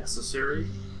if necessary?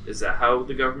 Is that how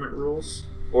the government rules?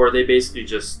 Or are they basically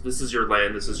just, this is your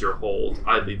land, this is your hold,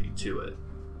 I leave you to it,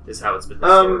 is how it's been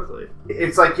historically?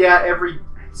 It's like, yeah, every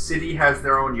city has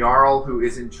their own Jarl who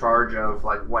is in charge of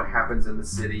like what happens in the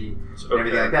city and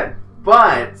everything like that.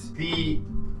 But the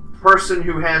person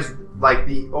who has like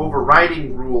the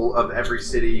overriding rule of every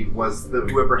city was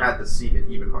whoever had the seat in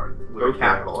Ebenhearth, the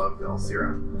capital of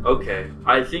Elsira. Okay,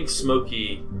 I think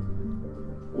Smokey,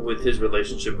 with his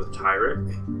relationship with Tyrek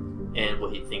and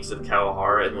what he thinks of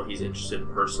Kawahara and what he's interested in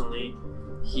personally,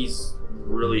 he's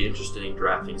really interested in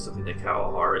drafting something to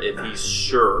Kawahara if he's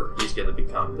sure he's going to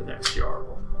become the next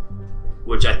Jarl,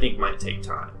 which I think might take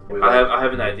time. I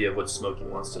have an idea of what Smokey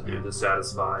wants to do to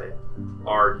satisfy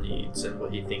our needs and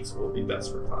what he thinks will be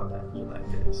best for Cloudhenge in that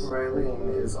case.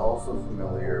 Raylene is also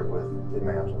familiar with the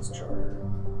Mantle's Charter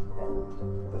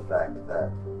and the fact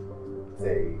that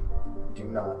they do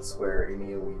not swear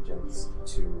any allegiance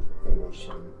to a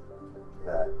nation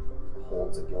that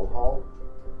holds a guild hall,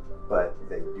 but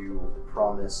they do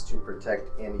promise to protect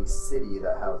any city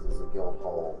that houses a guild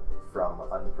hall from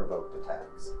unprovoked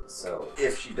attacks. So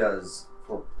if she does,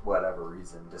 for whatever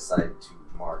reason, decide to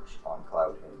march on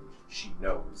Cloudhenge, she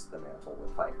knows the Mantle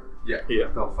will fight her. Yeah,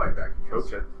 they'll fight back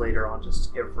against her. Later on,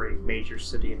 just every major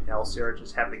city in Elsira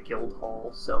just have a guild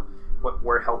hall. So what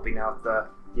we're helping out the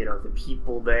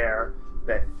people there,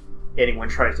 that anyone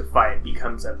tries to fight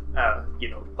becomes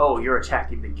oh, you're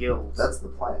attacking the guilds. That's the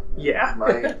plan. Yeah.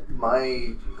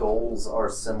 My goals are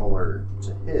similar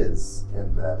to his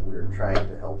in that we're trying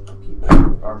to help the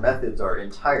people. Our methods are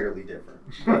entirely different.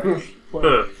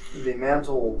 But the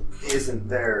Mantle isn't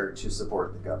there to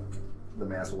support the government. The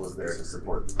Mantle is there to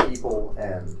support the people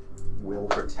and will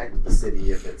protect the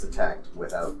city if it's attacked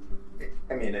without...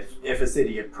 I mean, if a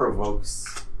city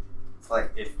provokes...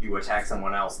 Like, if you attack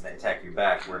someone else and they attack you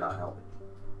back, we're not helping.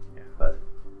 Yeah. But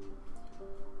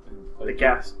the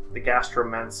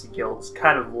Gastromancy Guild is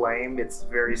kind of lame. It's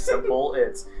very simple.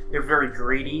 They're very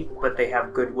greedy, but they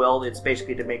have goodwill. It's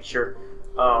basically to make sure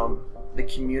the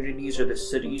communities or the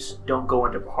cities don't go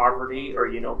into poverty or,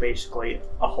 basically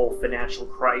a whole financial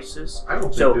crisis. I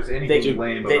don't think there's anything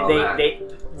lame about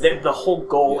that. The whole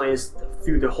goal is,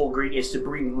 through the whole greed, is to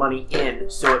bring money in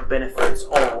so it benefits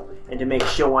all and to make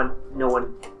sure no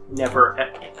one never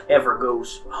ever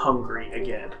goes hungry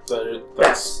again.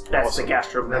 That's awesome. The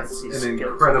Gastromancy. That's an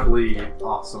incredibly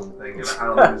awesome thing, and I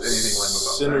don't think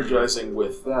there's anything lame about that. Synergizing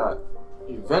with that,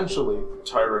 eventually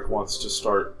Tyrek wants to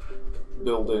start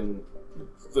building.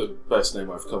 The best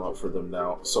name I've come up for them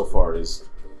now so far is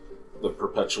the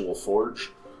Perpetual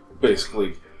Forge.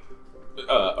 Basically,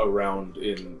 around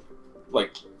in,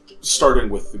 like, starting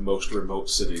with the most remote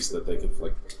cities that they could,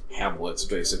 like, hamlets,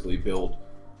 basically build,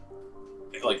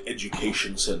 like,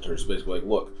 education centers. Basically, like,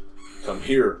 look, come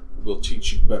here, we'll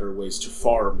teach you better ways to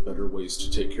farm, better ways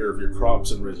to take care of your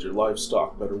crops and raise your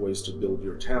livestock, better ways to build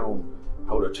your town,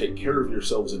 how to take care of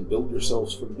yourselves and build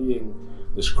yourselves from being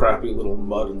this crappy little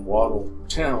mud and wattle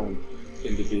town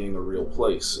into being a real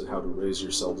place, and how to raise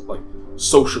yourselves, like,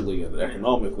 socially and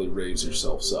economically raise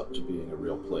yourselves up to being a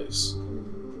real place.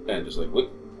 And just like,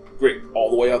 look, great,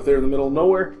 all the way out there in the middle of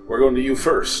nowhere, we're going to you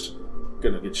first.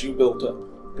 Gonna get you built up.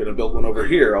 Gonna build one over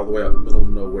here, all the way out in the middle of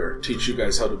nowhere. Teach you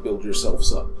guys how to build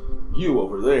yourselves up. You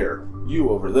over there,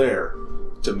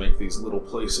 to make these little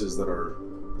places that are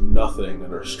nothing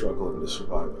and are struggling to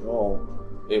survive at all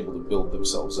able to build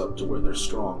themselves up to where they're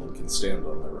strong and can stand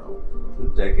on their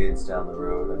own. Decades down the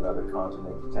road, another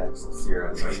continent attacks the Sierra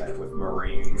and they're met with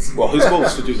Marines. Well, his goal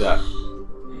is to do that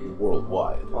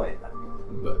worldwide. Oh, yeah.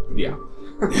 But, yeah.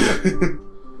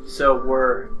 So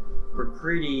we're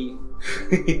greedy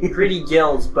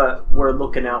guilds, but we're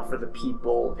looking out for the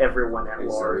people, everyone at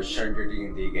large. Turned your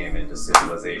D&D game into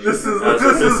civilization. This is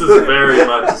very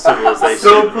much civilization.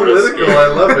 So political, I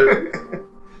love it.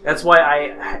 That's why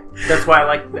I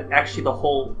like the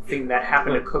whole thing that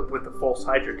happened to Cook with the false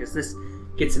Hydra, because this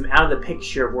gets him out of the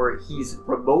picture where he's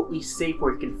remotely safe,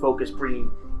 where he can focus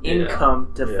bringing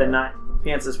income to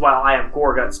finance this, while I have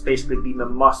Gorguts basically being the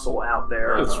muscle out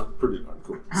there. That's pretty darn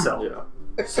cool. So,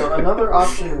 So another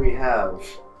option we have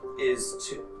is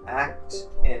to act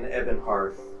in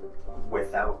Ebonhearth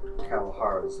without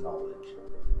Kalahara's knowledge.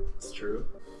 It's true.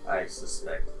 I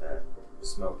suspect that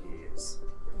Smokey is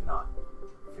not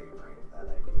favoring that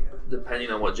idea. Depending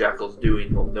on what Jackal's doing,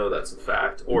 he'll know that's a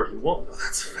fact, or he won't know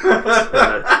that's a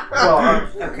fact. Well,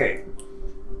 okay.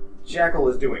 Jackal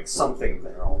is doing something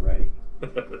there already.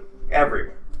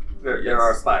 Everywhere. There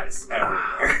are spies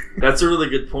everywhere. That's a really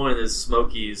good point, is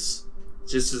Smokey's,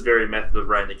 just his very method of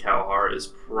writing to Kalahar is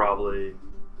probably...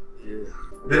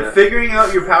 Figuring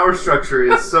out your power structure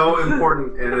is so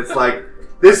important, and it's like,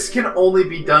 this can only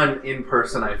be done in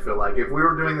person, I feel like. If we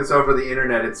were doing this over the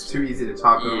internet, it's too easy to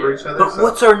talk over each other. But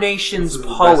what's our nation's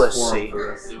policy?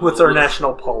 What's our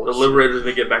national The policy? Liberators,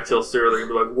 they get back to Elstera, they're going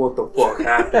to be like, what the fuck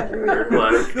happened here?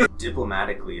 Like,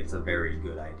 Diplomatically, it's a very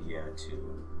good idea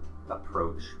to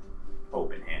approach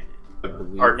open-handed. I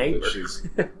believe Our neighbor. that she's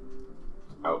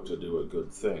out to do a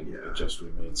good thing. Yeah. It just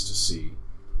remains to see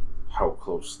how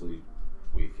closely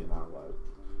we can ally.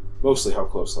 Mostly how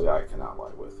closely I can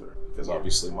ally with her. Because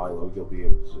obviously Milo, you'll be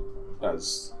able to,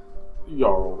 as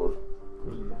Jarl,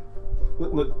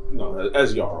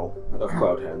 as Jarl of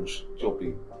Cloudhenge, you'll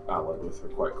be allied with her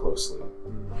quite closely.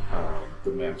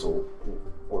 The Mantle will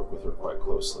work with her quite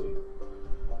closely.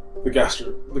 The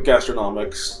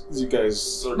gastronomics, you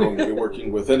guys are going to be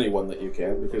working with anyone that you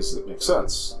can, because it makes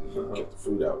sense. You can get the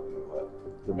food out and all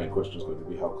that. The main question is going to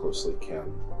be how closely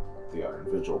can the Iron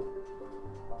Vigil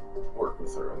work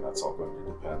with her, and that's all going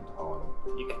to depend on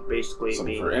You can basically some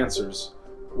of her answers,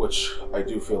 which I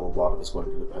do feel a lot of is going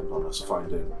to depend on us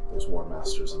finding those War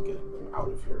Masters and getting them out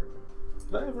of here.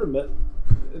 Did I ever met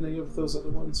any of those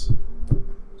other ones?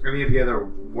 Any of the other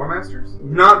War Masters?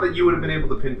 Not that you would have been able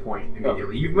to pinpoint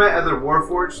immediately. You've met other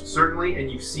Warforged, certainly,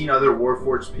 and you've seen other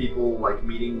Warforged people like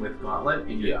meeting with Gauntlet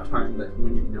in your time that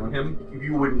when you've known him.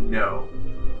 You wouldn't know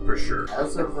for sure.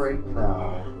 As of right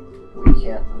now, we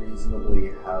can't reasonably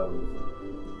have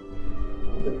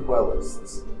the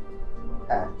Quellists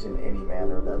act in any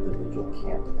manner that the Vigil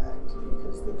can't act,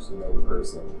 because there's no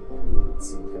person who would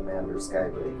see Commander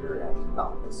Skybreaker and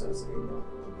not associate with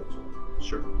the Vigil.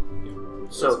 sure.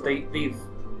 So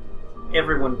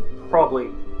everyone probably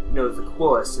knows the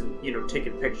Quellists and,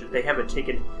 taking pictures. They haven't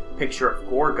taken a picture of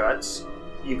Gorguts.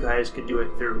 You guys could do it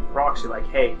through proxy, like,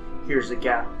 hey, here's the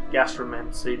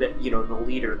gastromancy that, the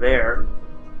leader there.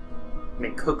 I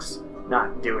mean, Cook's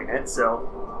not doing it,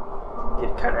 so you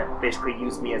could kind of basically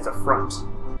use me as a front.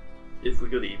 If we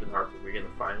go to Ebenhearth, are we going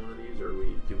to find one of these, or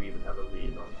do we even have a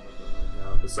lead on one of them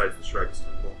right now, besides the Shrike's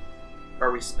Temple?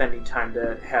 Are we spending time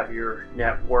to have your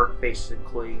network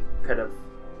basically kind of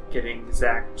getting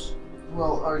exact?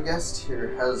 Well, our guest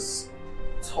here has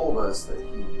told us that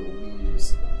he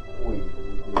believes we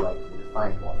would be likely to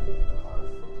find one in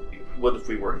Ebenhearth. What if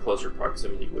we were in closer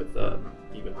proximity with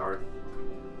Ebenhearth?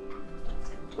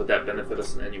 Would that benefit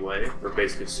us in any way? Or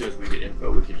basically, as soon as we get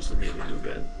info, we could just immediately move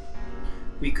in?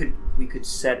 We could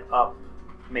set up,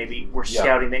 maybe we're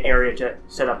scouting the area to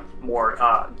set up more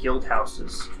guild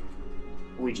houses.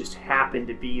 We just happen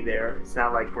to be there. It's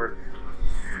not like we're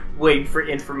waiting for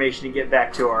information to get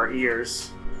back to our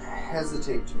ears. I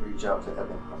hesitate to reach out to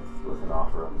Ebonhearth with an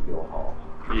offer of a guild hall.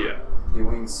 Yeah.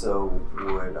 Doing so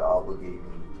would obligate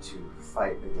me to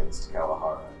fight against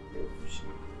Kalahara if she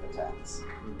attacks.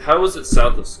 How is it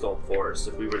south of Skull Forest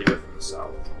if we were to go from the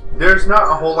south? There's not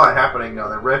a whole lot happening now.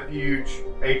 The Refuge,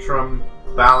 Atrum,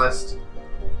 Ballast,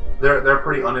 they're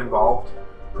pretty uninvolved,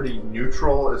 pretty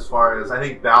neutral as far as, I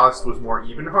think Ballast was more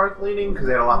Ebenhearth leaning because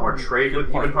they had a lot more trade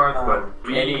with Ebenhearth, but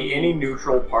Any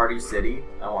neutral party city,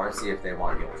 I want to see if they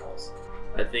want guild halls.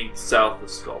 I think south of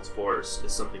Skull's Forest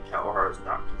is something Kalahara is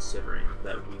not considering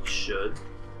that we should,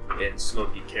 and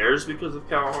Smokey cares because of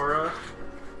Kalahara.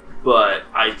 But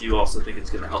I do also think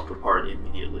it's going to help the party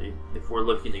immediately. If we're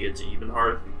looking to get to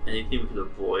Ebenhearth, anything we could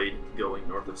avoid going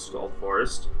north of Skull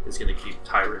Forest is going to keep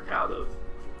Tyrek out of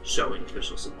showing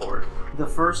official support. The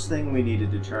first thing we need to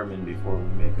determine before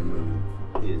we make a move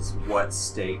is what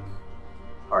stake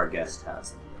our guest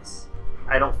has in this.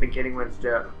 I don't think anyone's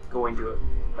going to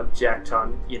object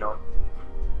on,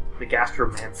 the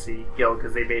gastromancy guild,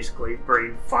 because they basically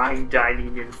bring fine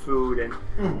dining and food and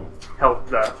help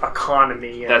the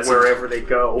economy and wherever they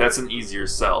go. That's an easier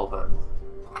sell than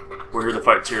we're here to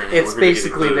fight tyranny. It's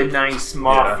basically the nice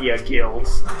mafia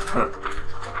guilds.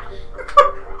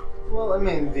 Well, I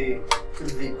mean, the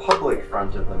public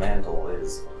front of the mantle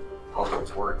is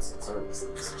public works and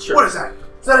services. Sure. What is that?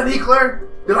 Is that an eclair?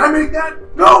 Did I make that?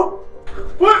 No!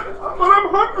 But I'm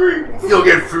hungry! You'll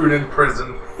get food in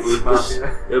prison. Food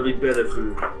mafia. It'll be better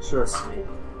food. Trust me.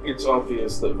 It's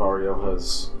obvious that Vario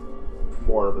has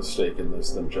more of a stake in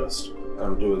this than just,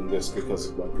 I'm doing this because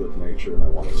of my good nature and I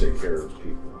want to take care of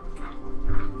people.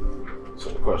 So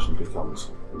the question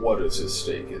becomes, what is his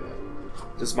stake in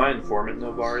it? Does my informant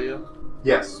know Vario?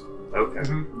 Yes. Okay.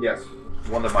 Yes.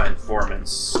 One of my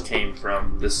informants came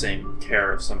from the same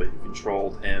care of somebody who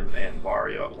controlled him and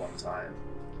Vario at one time.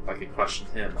 If I could question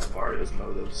him on Vario's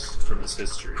motives from his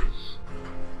history.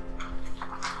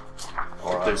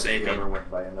 Or If there's he anything ever went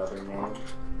by another name.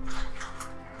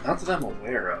 not that I'm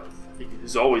aware of. I think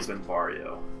he's always been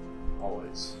Vario.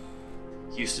 Always.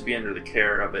 He used to be under the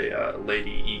care of a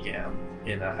Lady Egam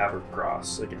in a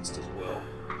Havercross against his will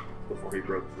before he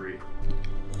broke free.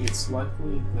 It's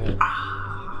likely that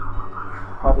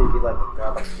Probably be like a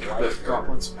god of light. that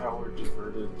Gauntlet's power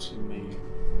diverted to me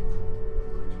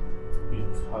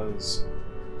because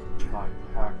my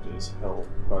pact is held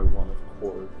by one of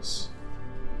Korg's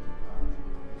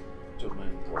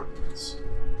domain wardens.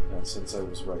 And since I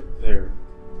was right there,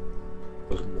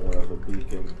 was more of a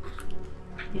beacon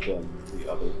than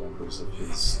the other members of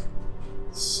his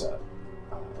set.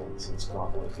 And since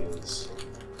Gauntlet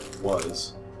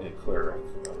was a cleric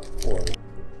of Korg,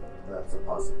 That's a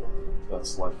possibility.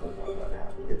 that's likely why that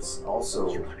happened. It's also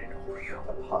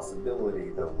a possibility,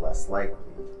 though less likely,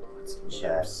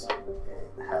 that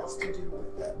it has to do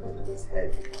with that bit of his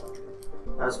head.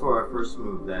 As for our first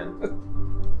move, then,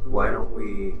 why don't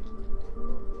we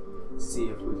see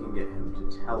if we can get him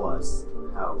to tell us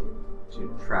how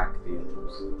to track the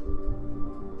others?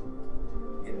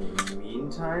 In the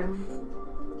meantime,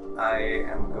 I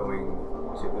am going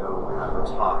to go have a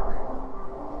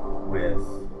talk with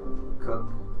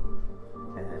Cook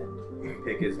and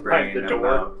pick his brain the door.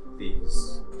 about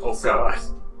these Oh,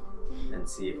 cells and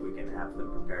see if we can have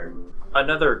them prepared.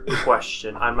 Another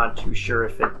question. I'm not too sure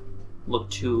if it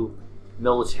looked too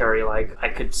military-like. I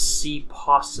could see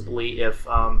possibly if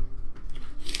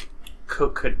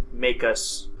Cook could make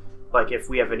us, like, if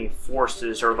we have any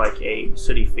forces or like a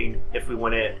city thing, if we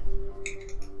want to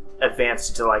advance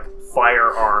into like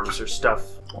firearms or stuff.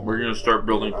 We're gonna start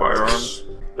building firearms.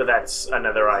 But that's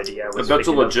another idea. I was If that's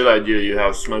a thinking of. legit idea you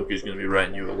have, Smokey's gonna be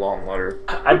writing you a long letter.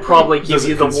 I'd probably give Does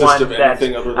you it the consist one of that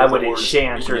anything other than I the would word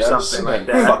enchant or yes something like and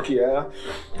that. Fuck yeah.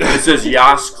 It says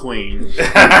Yas Queen.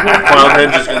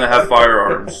 Cloudhenge is gonna have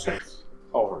firearms.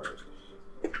 Alright.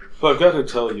 But I've got to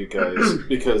tell you guys,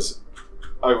 because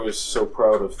I was so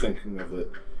proud of thinking of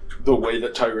it, the way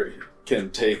that Tyrant can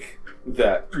take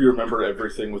that you remember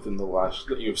everything within the last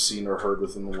that you've seen or heard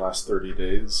within the last 30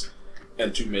 days,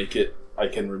 and to make it I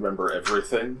can remember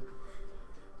everything.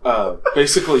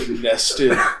 Basically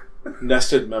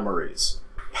nested memories,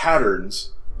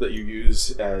 patterns that you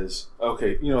use as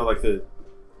okay, like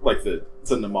the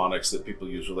mnemonics that people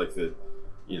use, or like the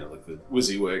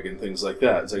WYSIWYG and things like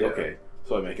that. It's like okay,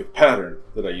 so I make a pattern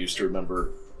that I use to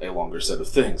remember a longer set of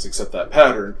things, except that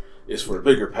pattern is for a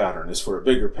bigger pattern,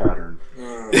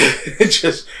 It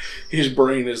just, his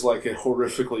brain is like a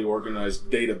horrifically organized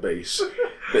database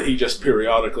that he just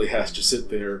periodically has to sit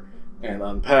there and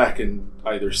unpack and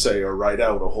either say or write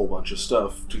out a whole bunch of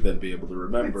stuff to then be able to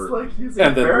remember. It's like using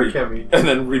and then Barricami. and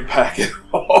then repack it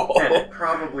all. And it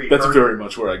probably That's hurt. very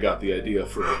much where I got the idea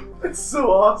from. It's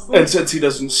so awesome. And since he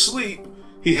doesn't sleep,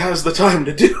 he has the time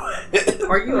to do it.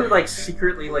 Are you like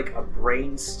secretly like a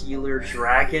brain stealer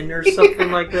dragon or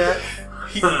something like that?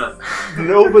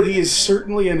 No, but he is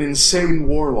certainly an insane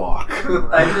warlock.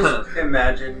 I just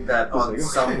imagine that on like,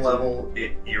 some okay. level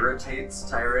it irritates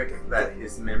Tyrek that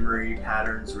his memory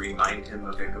patterns remind him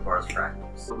of Ickabar's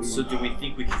fractals. So do we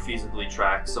think we can feasibly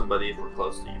track somebody if we're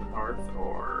close to Evenhearth,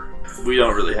 or we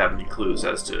don't really have any clues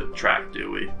as to track,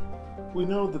 do we? We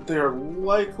know that they are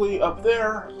likely up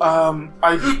there.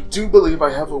 I do believe I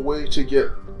have a way to get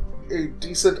a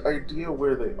decent idea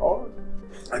where they are.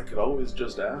 I could always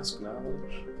just ask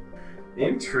knowledge.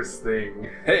 Interesting.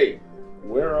 Hey,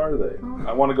 where are they?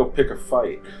 I want to go pick a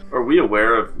fight. Are we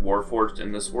aware of Warforged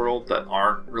in this world that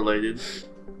aren't related?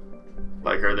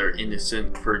 Like, are there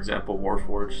innocent, for example,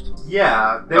 Warforged?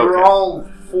 Yeah, they were Okay. all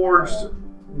forged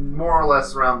more or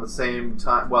less around the same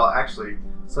time. Well, actually,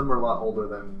 some are a lot older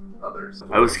than others.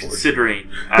 I was considering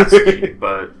asking,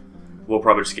 but we'll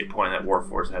probably just get pointed at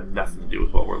Warforged that have nothing to do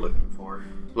with what we're looking for.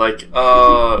 Like,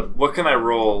 what can I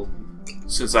roll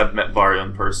since I've met Vario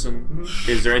in person?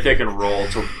 Is there anything I can roll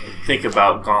to think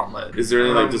about Gauntlet? Is there any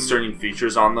like discerning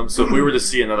features on them? So if we were to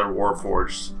see another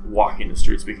Warforged walking the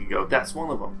streets, we could go, that's one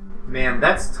of them. Man,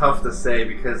 that's tough to say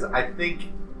because I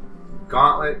think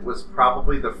Gauntlet was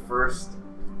probably the first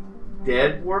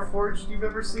dead Warforged you've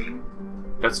ever seen.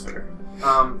 That's fair.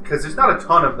 Because there's not a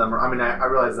ton of them. I mean, I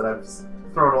realize that I've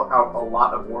thrown out a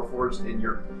lot of Warforged in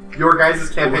your guys'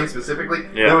 campaign specifically.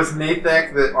 Yeah. There was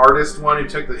Nathek, the artist one who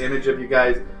took the image of you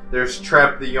guys. There's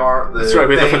Trep, the That's right,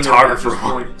 we had the photographer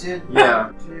one. Did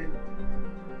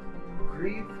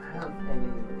Grieve have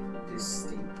any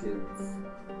distinctive,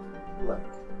 like,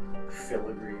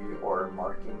 filigree or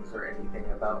markings or anything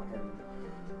about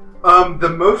him? The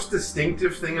most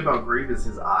distinctive thing about Grieve is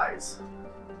his eyes.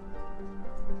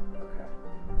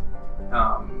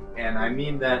 And I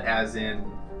mean that as in,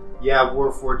 yeah,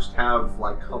 Warforged have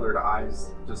like colored eyes,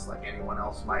 just like anyone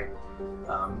else might.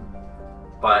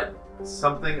 But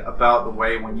something about the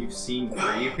way when you've seen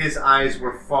Grieve, his eyes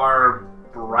were far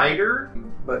brighter.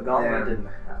 But Gauntlet didn't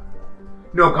have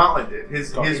that. No, Gauntlet did.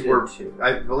 His were too.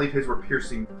 I believe his were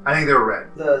piercing. I think they were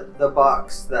red. The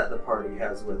box that the party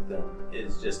has with them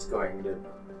is just going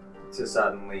to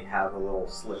suddenly have a little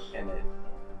slip in it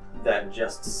that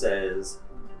just says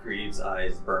Grieve's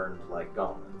eyes burned like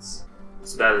Gauntlet's.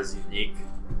 So that is unique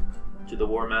to the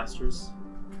War Masters?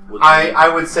 I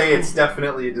would say it's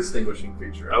definitely a distinguishing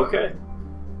feature. Okay.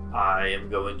 I am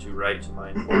going to write to my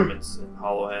informants in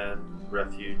Hollowhand,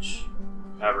 Refuge,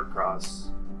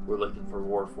 Havercross. We're looking for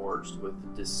Warforged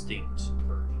with distinct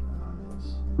burning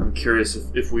eyes. I'm curious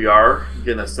if we are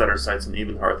going to set our sights on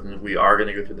Ebenhearth and if we are going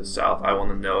to go through the south, I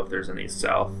want to know if there's any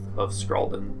south of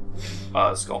Skralden,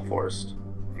 Skull Forest.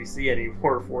 If you see any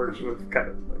Warforged with kind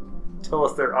of like, tell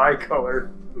us their eye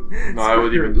color. No, I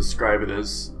would even describe it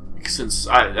as, since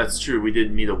that's true, we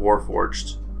did meet a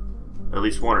Warforged, at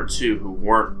least one or two who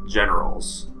weren't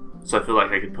generals. So I feel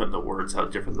like I could put into words how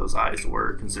different those eyes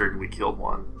were, considering we killed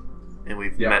one. And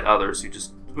we've met others who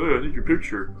just, hey, I need your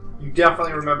picture. You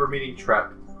definitely remember meeting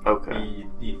Trep. Okay.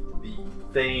 The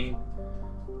Thane,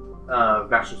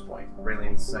 Master's Point,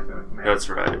 Raylene's second in command. That's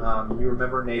right. You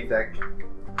remember Nathek,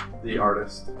 the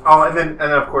artist. Oh, and then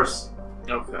of course,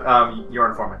 your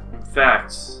informant. In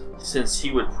fact, since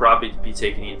he would probably be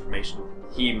taking the information,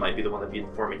 he might be the one that'd be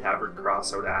informing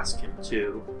Havercross. I would ask him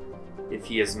too if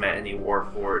he has met any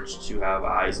Warforged who have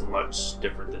eyes much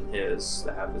different than his,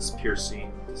 that have this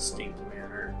piercing, distinct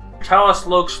manner. Tell us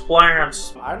Luke's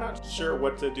plans. I'm not sure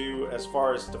what to do as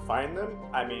far as to find them.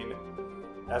 I mean,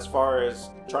 as far as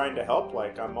trying to help,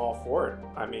 like, I'm all for it.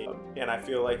 I mean, and I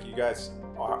feel like you guys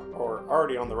are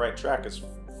already on the right track as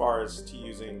far as to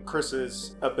using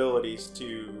Chris's abilities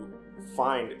to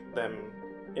find them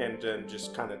and then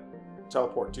just kind of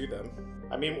teleport to them.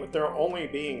 I mean, with there only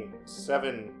being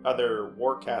 7 other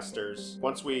warcasters,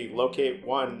 once we locate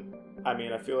one, I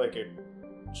mean, I feel like it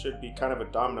should be kind of a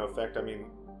domino effect. I mean,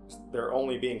 there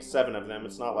only being 7 of them,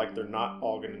 it's not like they're not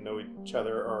all going to know each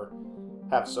other or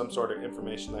have some sort of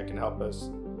information that can help us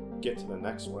get to the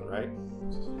next one, right?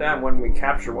 Then when we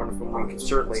capture one of them, we can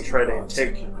certainly try to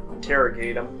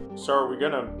interrogate them. So are we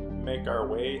going to make our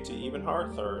way to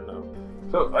Ebenhearth or no?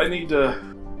 So I need a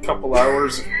couple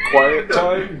hours of quiet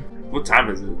time. What time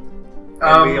is it?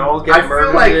 And we all get I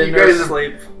feel like you guys have,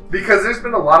 sleep. because there's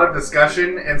been a lot of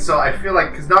discussion, and so I feel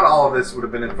like, because not all of this would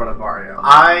have been in front of Vario.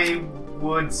 I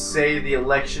would say the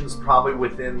election's probably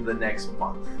within the next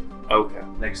month. Okay.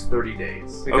 Next 30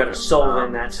 days. We got to solve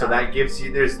in that time. So that gives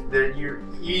you, you're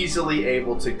easily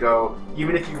able to go,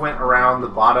 even if you went around the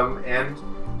bottom end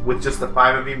with just the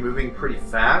 5 of you moving pretty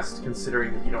fast,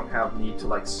 considering that you don't have need to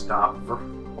like stop for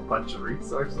a bunch of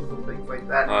resources and things like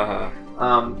that.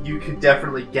 You could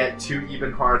definitely get to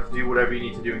Ebenhearth, do whatever you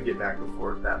need to do, and get back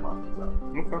before that month. So.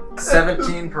 Okay.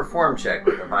 17 perform check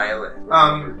with a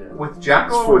violin. With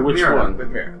Jackal For or with which Mira? one? With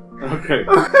Mira. Okay.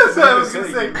 So I was going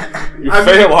to say... You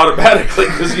fail automatically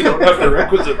because you don't have the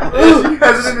requisite... He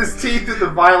has it in his teeth with the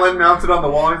violin mounted on the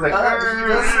wall. He's like... He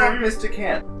does have Mystic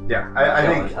Hand. Yeah,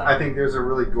 I think there's a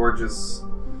really gorgeous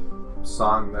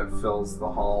song that fills the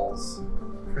halls.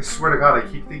 I swear to God,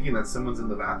 I keep thinking that someone's in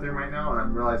the bathroom right now, and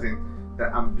I'm realizing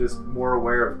that I'm just more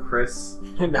aware of Chris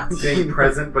being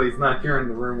present, but he's not here in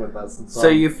the room with us. And so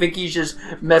you think he's just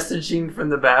messaging from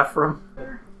the bathroom?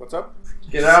 What's up?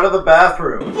 Get out of the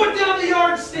bathroom. Put down the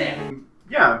yardstick!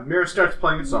 Yeah, Mira starts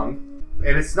playing a song,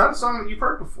 and it's not a song that you've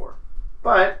heard before.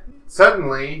 But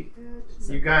suddenly,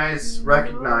 You guys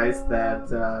recognize that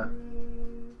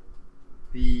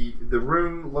the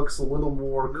room looks a little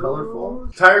more colorful.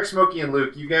 Tyrek, Smokey, and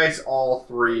Luke, you guys all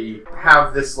three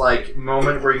have this like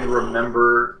moment where you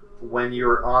remember when you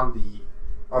were on the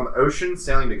ocean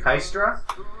sailing to Kystra,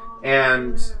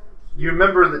 and you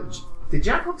remember that. Did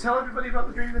Jackal tell everybody about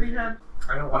the dream that he had?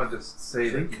 I don't want to just say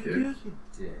that he did.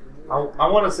 I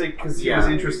want to say because he was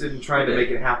interested in trying to make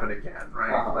it happen again,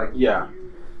 right?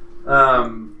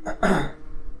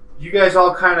 You guys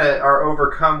all kind of are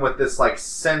overcome with this like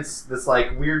sense, this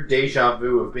like weird deja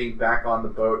vu of being back on the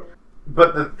boat.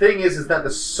 But the thing is that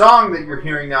the song that you're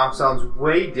hearing now sounds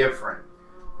way different.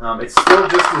 It's still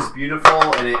just as beautiful,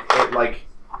 and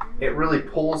it really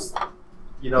pulls,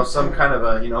 some kind of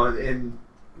a,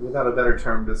 without a better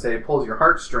term to say, it pulls your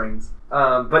heartstrings.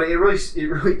 But it really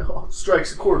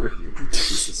strikes a chord with you.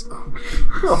 Jesus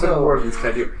Christ. More of these can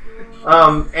I do.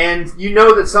 And you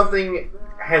know that something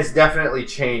has definitely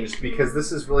changed, because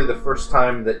this is really the first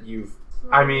time that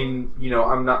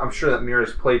I'm sure that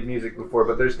Mira's played music before,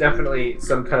 but there's definitely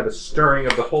some kind of a stirring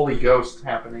of the Holy Ghost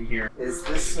happening here. Is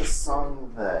this a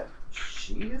song that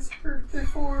she has heard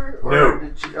before? Or No.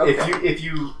 Did she, okay.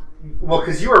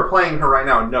 Because you are playing her right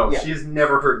now. No, Yeah. she has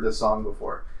never heard this song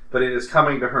before, but it is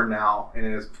coming to her now, and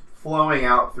it is flowing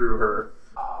out through her.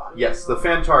 Yes, the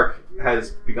Fantark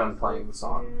has begun playing the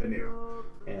song anew,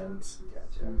 and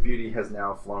Beauty has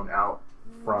now flown out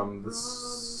from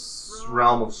this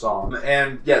realm of song.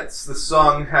 And yes, the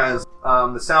song has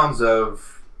the sounds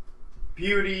of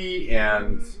beauty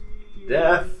and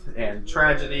death and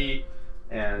tragedy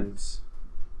and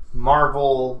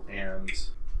marvel and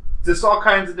just all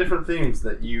kinds of different themes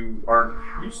that you aren't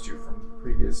used to from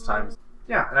previous times.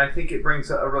 Yeah, and I think it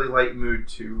brings a really light mood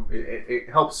to it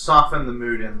helps soften the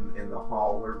mood in the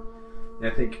hall, where I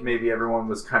think maybe everyone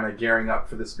was kind of gearing up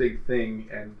for this big thing,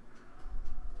 and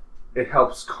it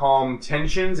helps calm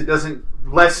tensions. It doesn't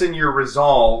lessen your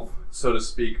resolve, so to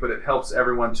speak, but it helps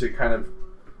everyone to kind of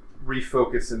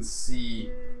refocus and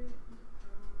see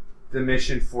the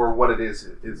mission for what it is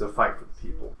a fight for the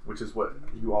people, which is what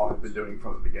you all have been doing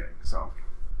from the beginning. So,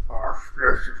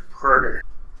 This is pretty.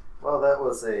 Well, that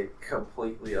was a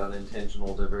completely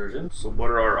unintentional diversion. So what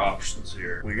are our options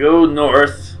here? We go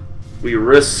north. We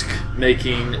risk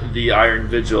making the Iron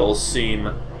Vigil seem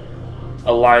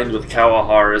aligned with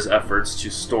Kawahara's efforts to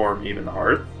storm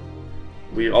Evenhearth.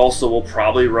 We also will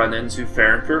probably run into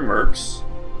Farronker Mercs.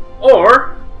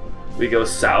 Or we go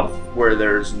south, where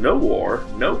there's no war,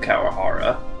 no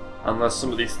Kawahara. Unless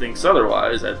somebody thinks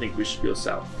otherwise, I think we should go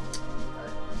south.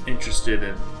 Interested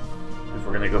in, if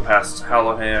we're going to go past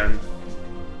Hallowhan,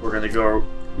 we're going to go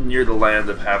near the land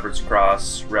of Havard's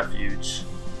Cross, Refuge.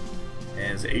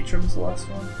 And is Atrium's the last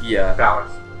one? Yeah.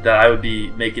 balance. That I would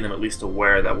be making them at least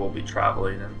aware that we'll be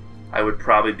traveling, and I would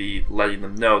probably be letting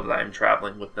them know that I am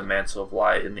traveling with the Mantle of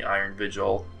Light and the Iron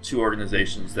Vigil, two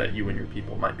organizations that you and your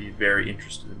people might be very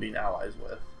interested in being allies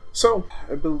with. So,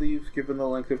 I believe, given the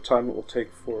length of time it will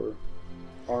take for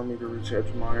army to reach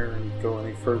Edgemire and go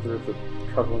any further, the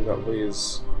traveling that way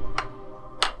is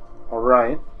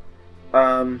alright.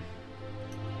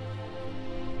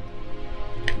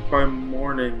 By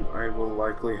morning, I will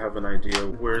likely have an idea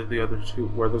where those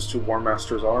two War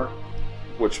Masters are,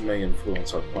 which may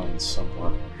influence our plans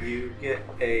somewhat. You get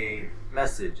a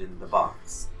message in the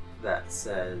box that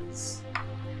says,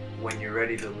 when you're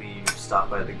ready to leave, stop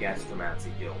by the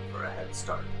Gastromancy Guild for a head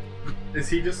start. Is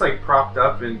he just like propped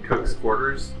up in Cook's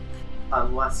quarters?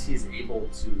 Unless he's able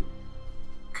to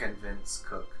convince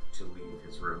Cook to leave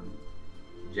his room,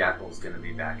 Jackal's going to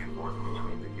be back and forth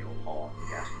between the Guild Hall and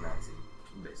the Gastromancy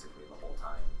basically the whole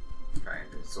time, trying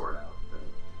to sort out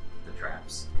the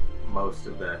traps. Most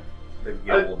of the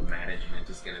guild management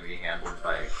is going to be handled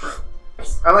by a crow.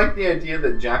 I like the idea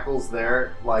that Jackal's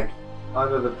there, like,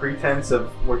 under the pretense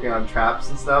of working on traps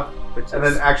and stuff, and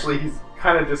then actually he's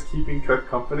kind of just keeping Cook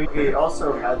company. We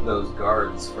also had those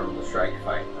guards from the strike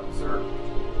fight observed,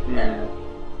 and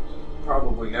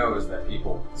probably knows that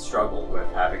people struggle with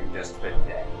having just been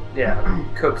dead. Yeah,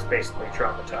 Cook's basically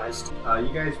traumatized.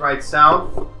 You guys ride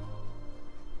south,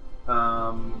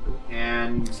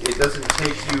 and it doesn't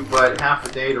take you but half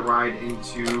a day to ride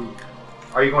into...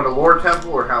 Are you going to Lore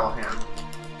Temple or Hallowhan?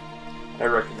 I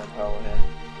recommend Hallowhan.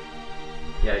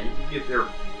 Yeah, you can get there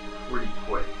pretty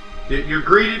quick. You're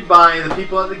greeted by the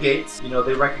people at the gates. You know,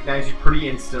 they recognize you pretty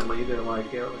instantly. They're like,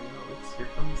 here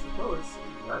comes the Quellists.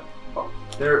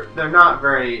 They're not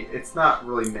very... It's not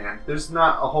really manned. There's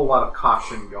not a whole lot of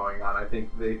caution going on. I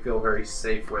think they feel very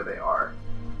safe where they are.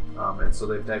 And so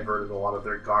they've diverted a lot of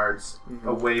their guards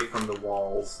away from the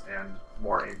walls and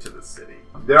more into the city.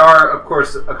 There are, of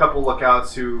course, a couple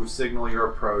lookouts who signal your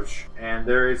approach, and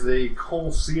there is a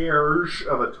concierge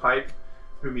of a type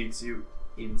who meets you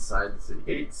inside the city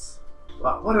gates.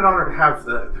 What an honor to have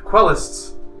the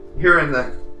Quellists here in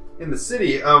the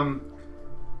city.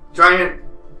 Giant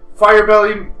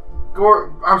Firebelly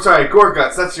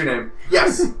Gorguts, that's your name.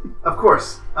 Yes, of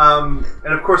course. And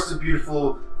of course the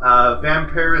beautiful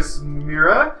Vampiris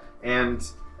Mira and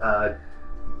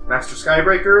Master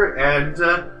Skybreaker. And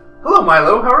hello,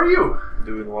 Milo, how are you?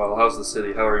 Doing well. How's the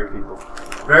city? How are your people?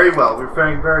 Very well. We're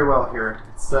faring very well here.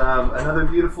 It's another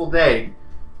beautiful day.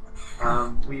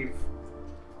 We've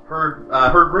heard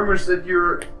rumors that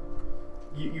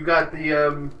you got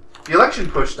the election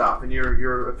pushed off, and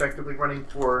you're effectively running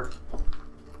for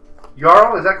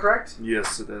Jarl. Is that correct?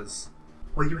 Yes, it is.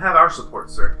 Well, you have our support,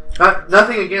 sir.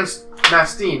 Nothing against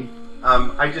Mastine.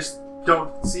 I just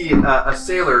don't see a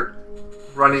sailor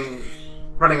running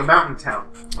a mountain town.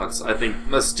 I think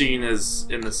Mastine is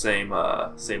in the same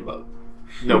boat.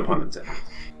 No pun intended.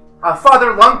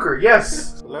 Father Lunker,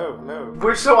 yes. Hello.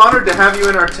 We're so honored to have you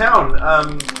in our town.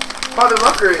 Father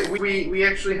Lunker, we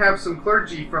actually have some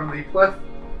clergy from the Pleth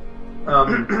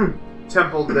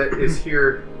temple that is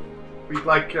here. We'd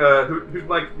like who'd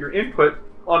like your input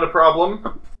on a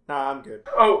problem. Nah, I'm good.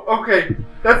 Oh, okay,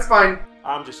 that's fine.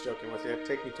 I'm just joking with you.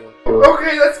 Take me to him.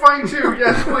 Okay, that's fine too.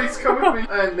 Yes, please come with me.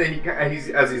 And then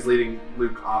as he's leading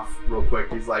Luke off real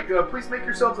quick, he's like, "Please make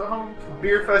yourselves at home.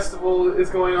 Beer festival is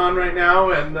going on right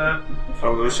now, and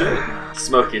oh no shit."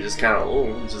 Smokey just kind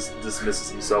of just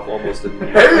dismisses himself almost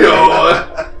immediately.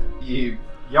 Hey,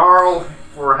 Jarl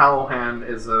for Hallohan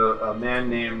is a man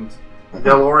named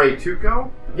Delore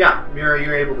Tuco. Yeah, Mira,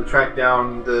 you're able to track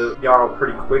down the Jarl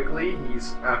pretty quickly.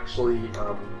 He's actually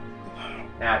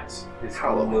at his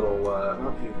own little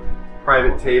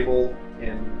private table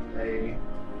in a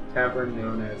tavern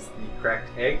known as the Cracked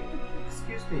Egg.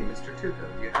 Excuse me, Mr.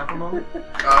 Tuco, do you have a moment?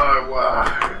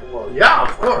 Well, yeah,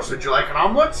 of course. Would you like an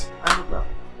omelet? I would love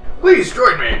it. Please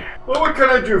join me. Well, what can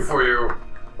I do for you?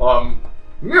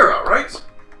 Mira, right?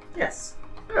 Yes.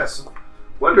 Yes.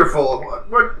 Wonderful.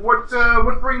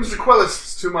 What brings the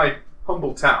Quellists to my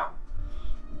humble town?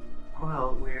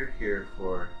 Well, we're here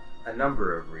for a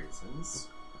number of reasons.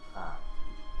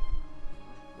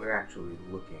 We're actually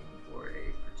looking for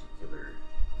a particular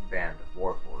band of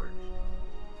Warforged.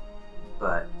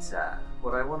 But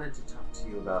what I wanted to talk to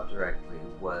you about directly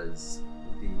was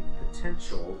the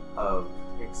potential of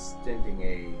extending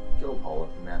a guild hall of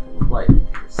the Mantle of Light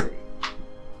into your city.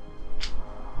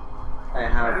 I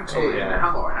have Actually, in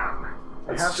Hallohan.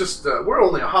 It's just, we're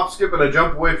only a hop, skip, and a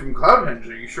jump away from Cloudhenge.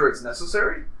 Are you sure it's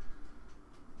necessary?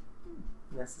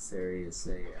 Necessary is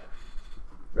a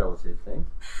relative thing.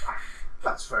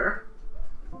 That's fair.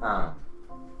 I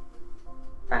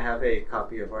have a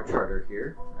copy of our charter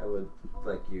here. I would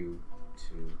like you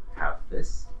to have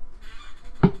this.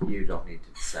 You don't need to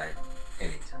decide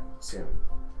anytime soon.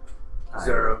 Is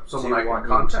there someone I can want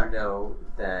contact? you to know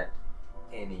that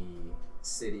any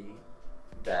city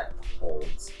that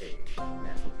holds a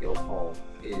Mantle Guild Hall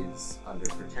is under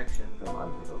protection from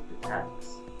unprovoked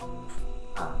attacks.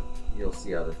 You'll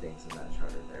see other things in that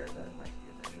charter there that might be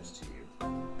of interest to you.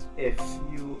 If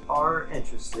you are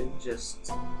interested,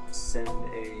 just send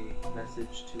a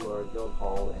message to our guild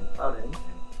hall in Cloudhenge,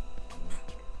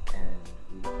 and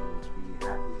we would be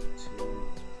happy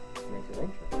to make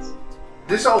arrangements.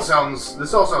 This all sounds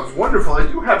wonderful. I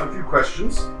do have a few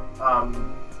questions.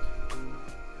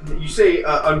 You say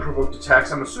unprovoked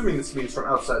attacks. I'm assuming this means from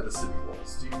outside the city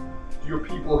walls. Do your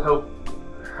people help?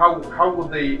 How will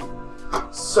they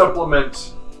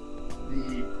supplement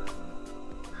the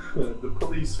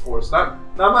police force? Now,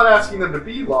 I'm not asking them to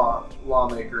be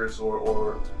lawmakers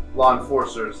or law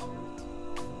enforcers,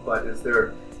 but is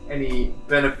there any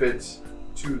benefit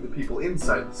to the people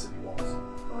inside the city walls?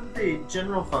 Well, the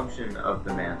general function of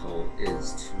the Mantle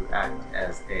is to act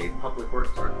as a public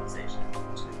works organization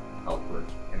to help with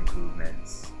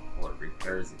improvements or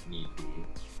repairs if need be.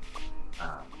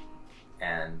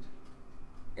 And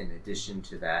in addition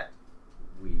to that,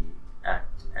 we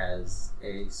act as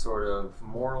a sort of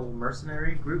moral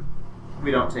mercenary group.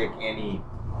 We don't take any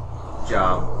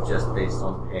job just based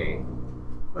on pay,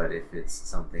 but if it's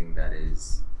something that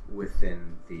is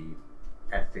within the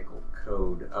ethical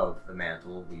code of the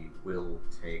Mantle, we will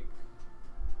take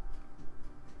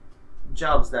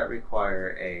jobs that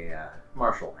require a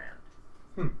martial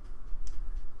hand.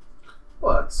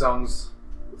 Well, that sounds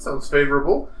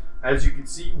favorable. As you can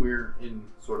see, we're in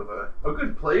sort of a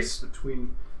good place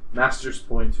between Master's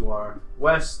Point to our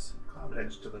west,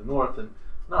 Cloudhenge to the north, and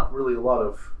not really a lot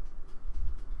of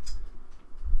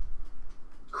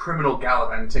criminal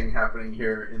gallivanting happening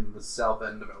here in the south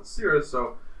end of Elsira,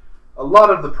 so a lot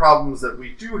of the problems that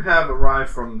we do have arrive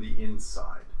from the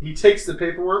inside. He takes the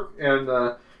paperwork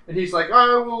and he's like,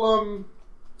 I'll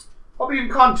be in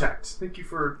contact. Thank you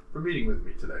for meeting with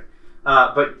me today.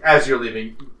 But as you're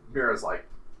leaving, Mira's like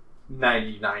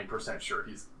 99% sure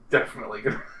he's definitely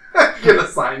gonna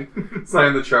sign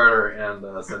the charter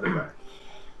and send it back.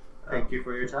 Thank you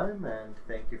for your time, and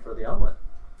thank you for the omelet.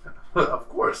 Of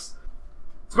course.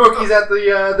 Smokey's at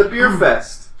the beer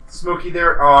fest. Smokey,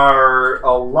 there are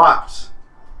a lot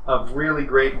of really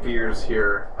great beers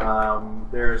here.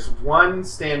 There's one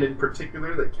stand in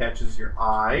particular that catches your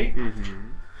eye.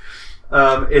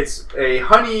 Mm-hmm. It's a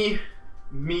honey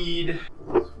mead,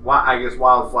 I guess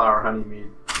wildflower honey mead.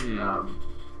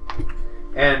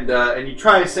 And you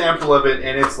try a sample of it,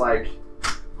 and it's like,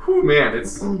 whew, man,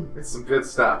 it's some good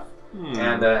stuff.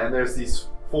 And there's these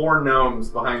 4 gnomes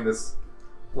behind this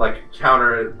like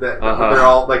counter that they're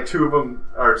all like 2 of them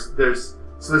are there's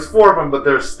 4 of them, but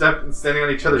they're standing on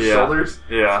each other's shoulders.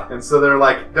 Yeah. And so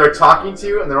they're talking to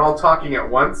you, and they're all talking at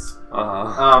once.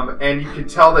 And you can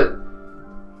tell that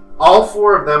all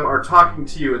 4 of them are talking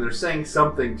to you, and they're saying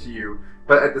something to you.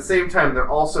 But at the same time, they're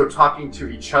also talking to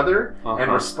each other and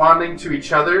responding to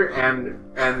each other,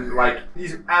 and like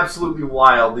these are absolutely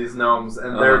wild, these gnomes,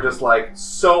 and they're just like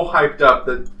so hyped up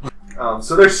that.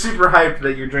 So they're super hyped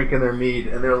that you're drinking their mead,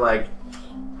 and they're like,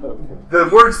 the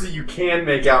words that you can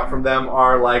make out from them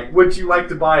are like, "Would you like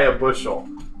to buy a bushel?"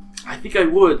 I think I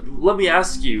would. Let me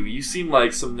ask you. You seem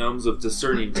like some gnomes of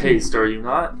discerning taste, are you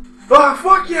not? Oh,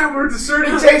 fuck yeah, we're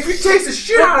discerning taste. We taste the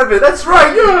shit out of it. That's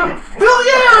right. Yeah. Hell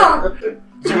yeah.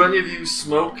 Do any of you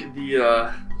smoke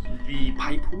the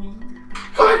pipe weed?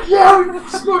 Fuck yeah, we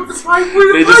smoke the pipe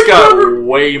weed. They just got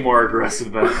way more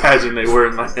aggressive than I imagined they were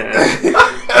in my head.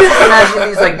 Imagine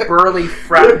these like burly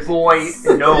frat boy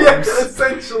gnomes. Yeah,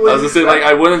 essentially. I was gonna say, like,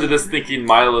 I went into this thinking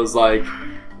Milo's like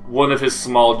one of his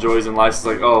small joys in life is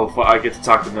like, oh, I get to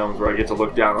talk to gnomes where I get to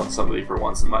look down on somebody for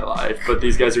once in my life. But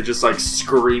these guys are just like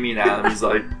screaming at him. He's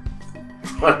like,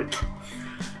 yeah,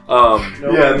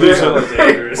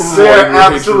 they're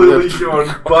absolutely going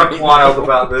buck wild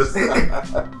about this.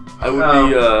 I would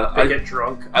be. I get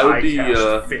drunk. I would be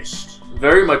fished.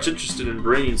 Very much interested in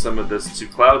bringing some of this to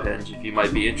Cloudhenge. If you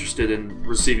might be interested in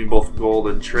receiving both gold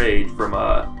and trade from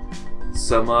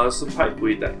some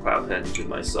pipeweed that Cloudhenge and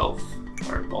myself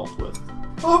are involved with.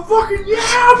 Oh fucking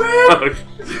yeah, man!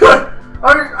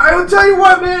 I'll tell you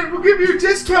what, man. We'll give you a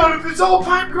discount if it's all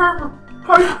pipe.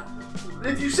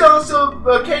 If you sell us a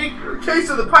case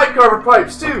of the pipe carver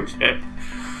pipes too. Okay.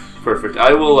 Perfect.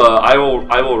 I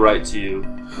will write to you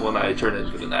when I turn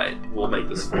in for the night. We'll make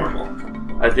this formal.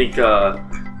 I think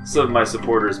some of my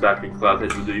supporters back in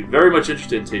Cloudhead would be very much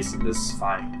interested in tasting this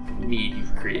fine mead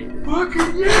you've created.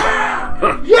 Fucking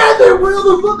yeah! Yeah, they will.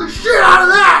 They'll love the shit out of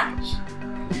that.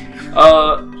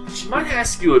 Might I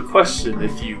ask you a question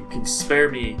if you can spare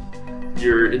me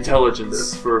your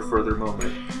intelligence for a further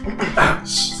moment?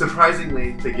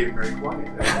 Surprisingly, they get very quiet.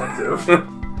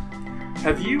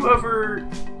 Have you ever?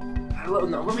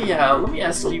 Let me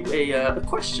ask you a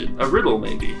question, a riddle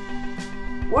maybe.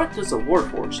 What does a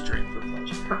warforged drink for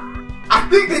pleasure? I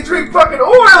think they drink fucking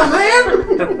oil,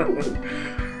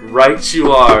 man. Right,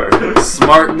 you are.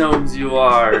 Smart gnomes, you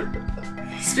are.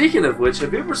 Speaking of which,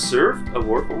 have you ever served a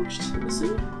warforged in the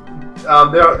city?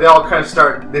 They all kind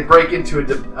of they break into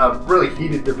a really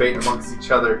heated debate amongst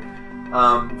each other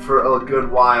for a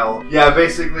good while. Yeah,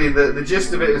 basically the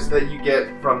gist of it is that you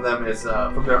get from them is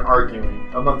from their arguing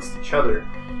amongst each other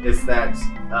is that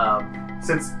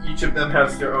since each of them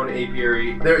has their own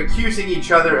apiary, they're accusing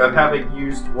each other of having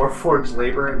used warforged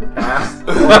labor in the past.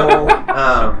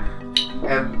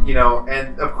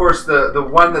 And of course the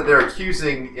one that they're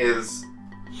accusing is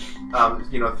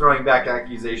throwing back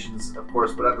accusations, of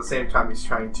course, but at the same time he's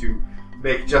trying to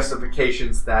make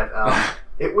justifications that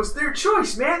it was their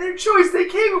choice, man, their choice. They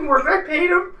came and worked. I paid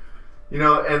them.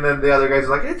 And then the other guys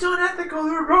are like, it's unethical.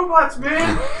 They're robots,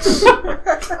 man.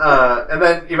 And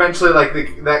then eventually, like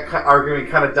that argument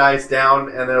kind of dies down,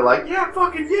 and they're like, yeah,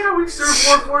 fucking yeah, we've served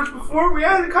warforged before. We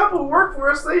had a couple who worked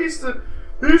for us. They used to.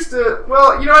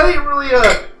 Well,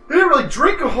 they didn't really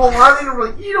drink a whole lot. They didn't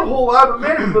really eat a whole lot,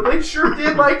 but they sure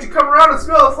did like to come around and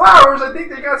smell the flowers. I think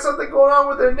they got something going on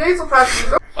with their nasal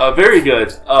passages. Very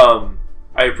good.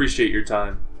 I appreciate your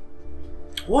time.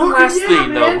 One last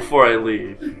thing, though, before I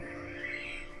leave.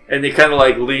 And he kind of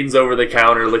like leans over the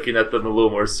counter, looking at them a little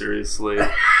more seriously.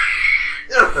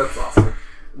 That's awesome.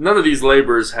 None of these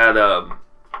laborers had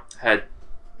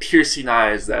piercing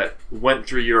eyes that went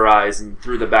through your eyes and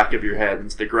through the back of your head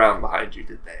into the ground behind you,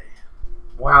 did they?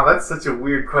 Wow, that's such a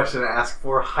weird question to ask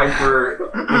for hyper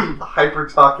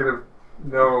talkative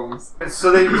gnomes.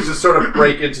 So they just sort of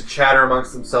break into chatter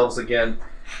amongst themselves again,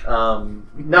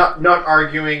 not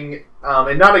arguing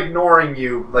and not ignoring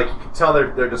you. Like you can tell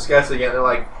they're discussing it. They're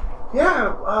like,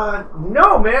 yeah,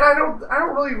 no, man, I don't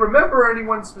really remember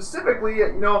anyone specifically.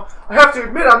 You know, I have to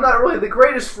admit I'm not really the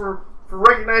greatest for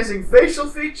recognizing facial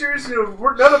features. You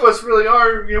know, none of us really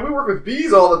are. You know, we work with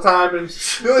bees all the time, and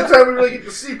the only time we really get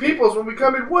to see people is when we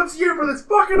come in once a year for this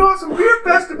fucking awesome beer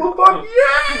festival. Fuck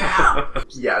yeah!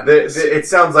 Yeah, it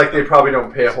sounds like they probably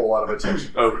don't pay a whole lot of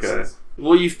attention. Okay.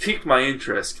 Well, you've piqued my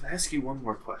interest. Can I ask you one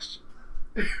more question?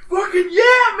 Fucking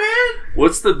yeah, man!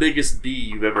 What's the biggest bee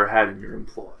you've ever had in your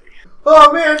employ?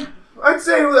 Oh man, I'd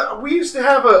say we used to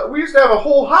have a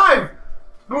whole hive.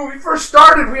 When we first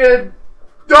started, we had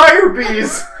dire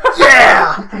bees.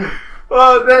 Yeah.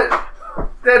 That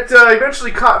eventually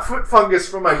caught foot fungus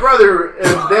from my brother,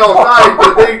 and they all died.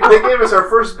 But they gave us our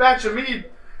first batch of mead,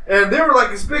 and they were like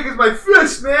as big as my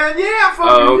fist, man. Yeah,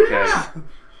 fucking yeah.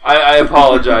 I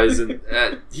apologize, and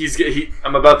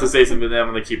I'm about to say something, and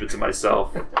I'm going to keep it to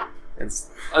myself. And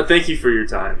thank you for your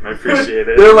time. I appreciate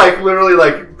it. They're like literally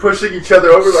like pushing each other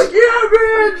over, like yeah,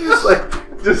 man,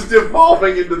 just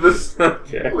evolving into this.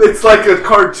 Okay. It's like a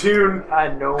cartoon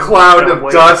cloud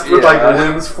of dust with like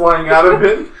limbs flying out of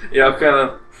it. Yeah, I'm kind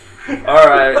of. All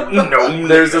right.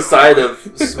 There's a side of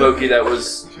Smokey that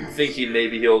was thinking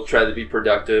maybe he'll try to be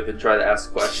productive and try to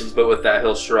ask questions, but with that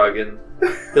he'll shrug and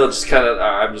he'll just kind of.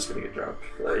 I'm just gonna get drunk.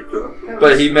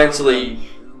 But he mentally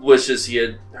wishes he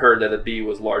had heard that a bee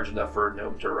was large enough for a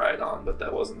gnome to ride on, but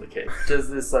that wasn't the case. Does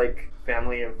this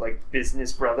family of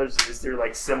business brothers, is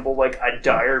their symbol a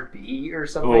dire bee or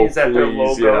something? Oh, is that their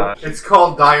logo? Yeah. It's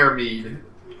called Dire Mead.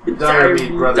 Dire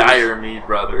Mead Brothers. Dire Mead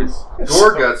Brothers.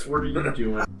 Gorguts, what are you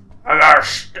doing? I gotta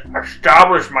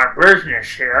establish my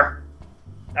business here.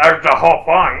 That's the whole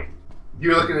point.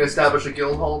 You're looking to establish a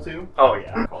guild hall too? Oh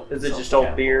yeah. Is it just all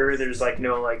beer? There's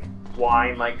no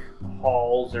wine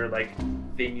halls or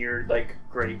vineyard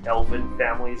great elven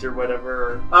families or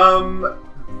whatever?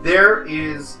 There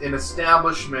is an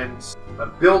establishment, a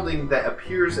building that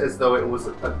appears as though it was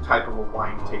a type of a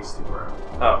wine tasting room.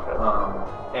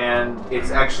 Oh, okay. And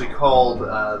it's actually called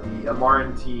the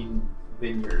Amarantine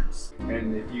Vineyards.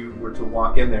 And if you were to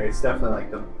walk in there, it's definitely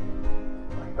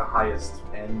the highest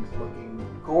end looking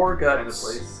Gorguts kind of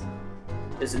place.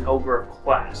 Is an ogre of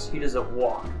class. He doesn't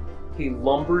walk. He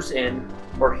lumbers in,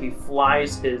 or he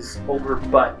flies his ogre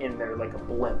butt in there like a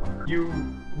blimp. You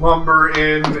lumber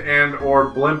in and or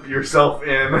blimp yourself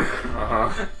in.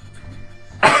 Uh-huh.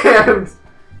 And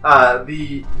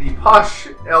the posh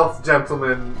elf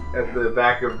gentleman at the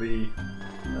back of the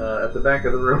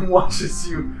room watches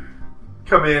you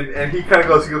come in, and he kind of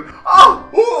goes,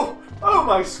 oh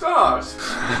my stars!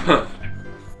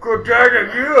 Good day to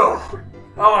you.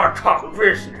 I want to talk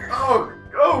business.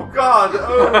 Oh God.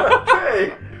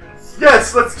 Okay.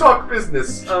 Yes, let's talk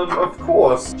business. Of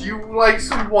course. Do you like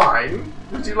some wine?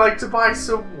 Would you like to buy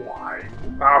some wine?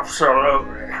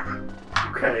 Absolutely.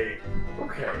 Okay.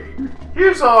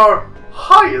 Here's our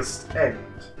highest end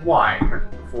wine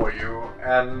for you.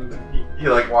 And he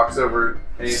walks over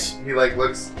and he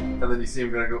looks, and then you see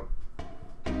him gonna go.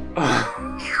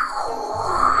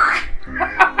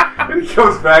 And he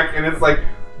comes back and it's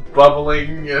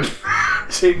bubbling and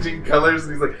changing colors,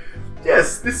 and he's like,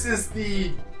 yes, this is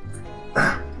the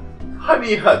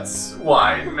Honey Huts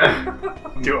wine.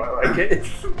 Do I like it?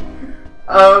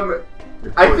 I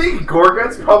think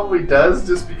Gorguts probably does,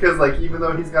 just because even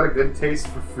though he's got a good taste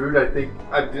for food, I think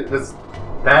does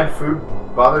bad food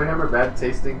bother him or bad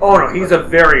tasting? Oh no, he's a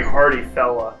very hearty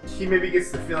fella. He maybe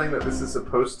gets the feeling that this is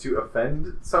supposed to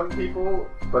offend some people,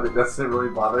 but it doesn't really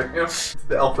bother him.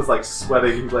 The elf is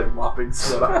sweating, he's mopping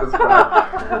sweat off his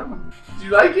brow. Do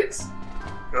you like it?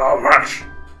 Not much.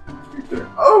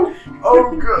 Oh,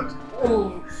 good.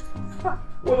 Oh.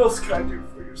 What else can I do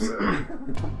for you, sir?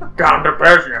 Down to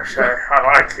business, eh? I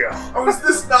like you. Oh, is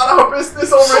this not our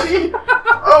business already?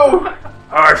 Oh.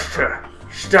 I was to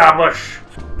establish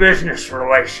business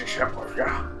relationship with you.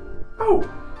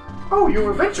 Oh,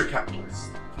 you're a venture capitalist.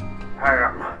 I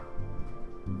am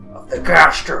of the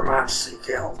Gastromancy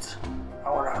Guild. I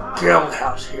want a guild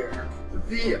house here.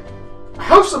 The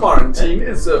House of Arantine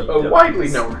is a widely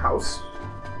known house.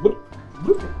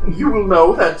 You will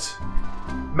know that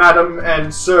Madam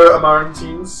and Sir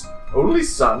Amarantine's only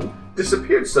son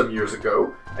disappeared some years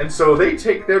ago, and so they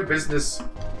take their business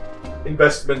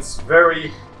investments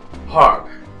very hard.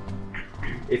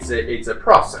 It's a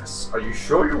process. Are you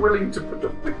sure you're willing to put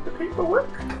up with the paperwork?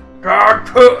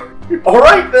 All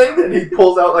right then. And he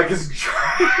pulls out his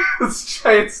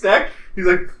giant stack. He's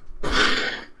like,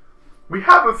 We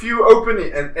have a few open,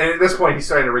 and at this point he's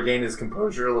starting to regain his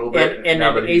composure a little bit. And in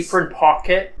now an that he's- apron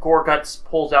pocket, Gorguts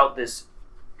pulls out this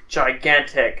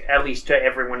gigantic, at least to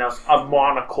everyone else, a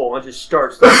monocle and just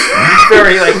starts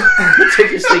very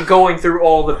meticulously going through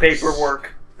all the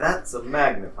paperwork. That's a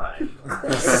magnifying.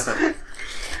 So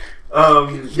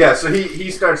he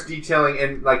starts detailing,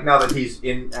 and now that he's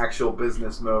in actual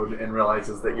business mode and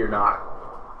realizes that you're not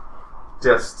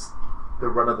just the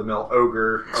run-of-the-mill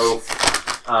ogre oaf,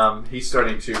 he's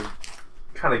starting to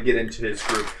kind of get into his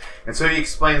group. And so he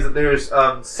explains that there's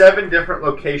 7 different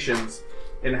locations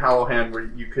in Hallowhand where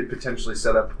you could potentially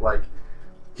set up,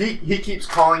 he keeps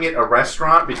calling it a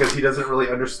restaurant because he doesn't really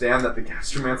understand that the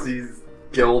Gastromancy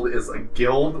Guild is a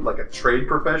guild, like a trade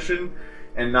profession,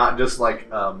 and not just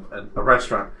a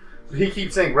restaurant. So he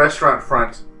keeps saying restaurant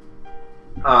front,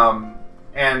 but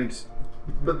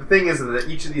the thing is that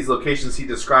each of these locations he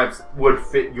describes would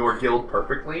fit your guild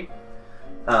perfectly.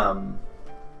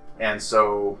 And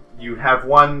so you have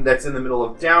one that's in the middle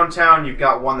of downtown. You've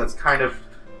got one that's kind of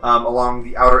along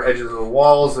the outer edges of the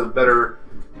walls. A better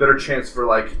chance for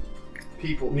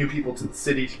new people to the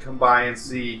city to come by and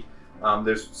see.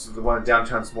 There's the one in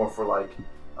downtown's more for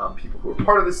people who are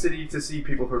part of the city to see.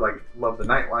 People who love the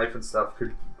nightlife and stuff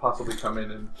could possibly come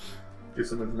in and give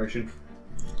some information.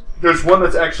 There's one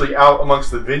that's actually out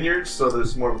amongst the vineyards, so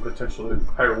there's more of a potential to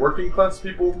hire working class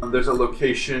people. There's a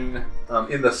location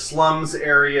in the slums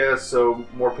area, so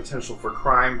more potential for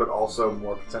crime, but also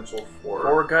more potential for...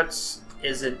 Gorguts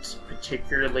isn't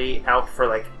particularly out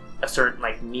for a certain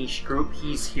niche group.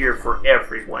 He's here for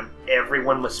everyone.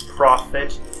 Everyone must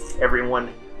profit.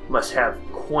 Everyone must have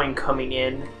coin coming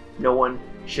in. No one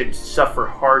should suffer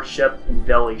hardship, and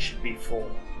belly should be full.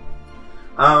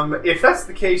 If that's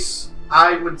the case,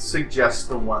 I would suggest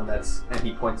the one that's, and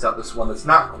he points out this one that's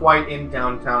not quite in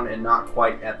downtown and not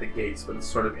quite at the gates, but it's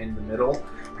sort of in the middle.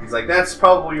 He's like, that's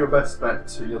probably your best bet.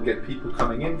 So you'll get people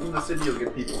coming in from the city, you'll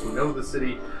get people who know the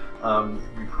city.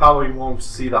 You probably won't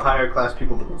see the higher class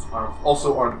people, but those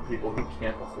also aren't the people who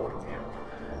can't afford a meal.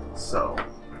 So,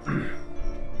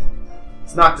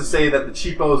 it's not to say that the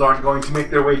cheapos aren't going to make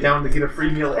their way down to get a free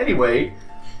meal anyway,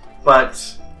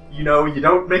 but... you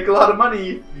don't make a lot of money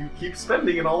if you keep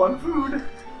spending it all on food.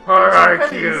 Alright,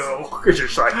 you. Because you're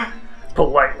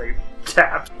politely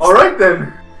tapped. Alright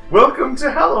then. Welcome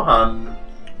to Hallowhan,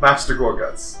 Master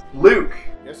Gorguts. Luke.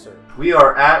 Yes, sir. We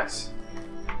are at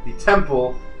the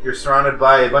temple. You're surrounded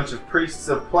by a bunch of priests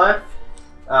of Pleth.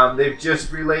 They've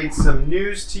just relayed some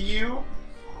news to you.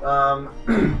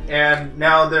 And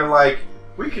now they're like,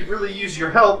 we could really use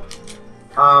your help.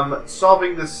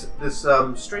 Solving this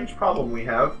strange problem we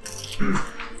have.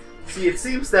 See, it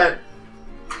seems that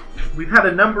we've had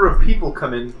a number of people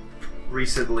come in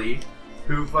recently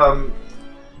who've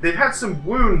they've had some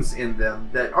wounds in them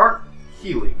that aren't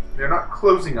healing. They're not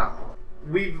closing up.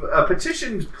 We've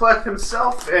petitioned Pleth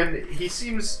himself, and he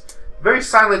seems very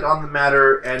silent on the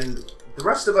matter, and the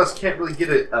rest of us can't really get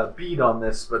a bead on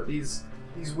this, but these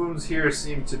wounds here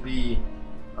seem to be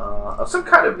of some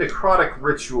kind of necrotic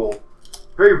ritual.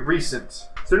 Very recent.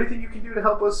 Is there anything you can do to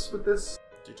help us with this?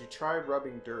 Did you try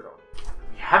rubbing dirt on it?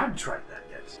 We haven't tried that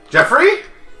yet. Jeffrey,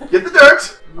 get the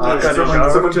dirt!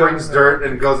 Someone brings dirt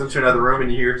and goes into another room, and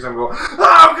you hear someone go,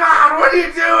 "Oh God, what are you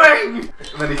doing?"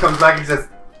 And then he comes back and says,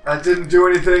 "I didn't do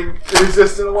anything. He's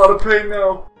just in a lot of pain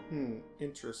now."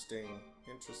 Interesting.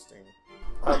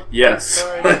 Yes.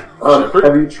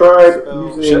 Have you tried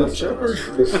using the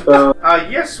spell?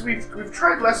 Yes, we've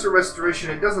tried lesser restoration.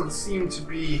 It doesn't seem to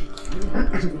be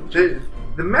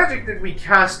the magic that we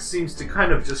cast seems to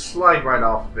kind of just slide right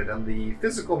off of it, and the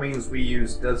physical means we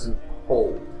use doesn't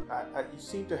hold. You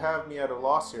seem to have me at a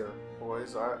loss here,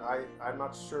 boys. I'm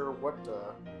not sure what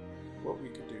we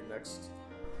could do next.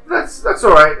 That's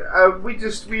all right. We'd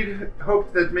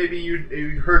hoped that maybe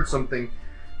you'd heard something.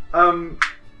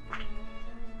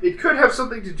 It could have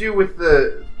something to do with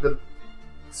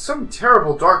some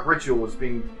terrible dark ritual was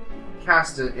being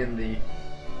cast in the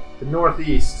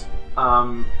northeast,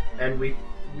 and we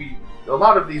a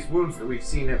lot of these wounds that we've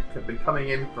seen have been coming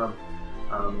in from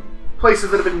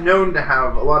places that have been known to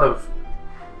have a lot of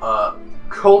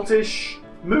cultish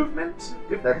movement,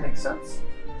 if that makes sense.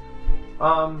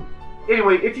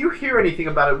 Anyway, if you hear anything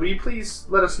about it, will you please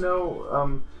let us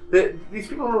know? These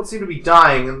people don't seem to be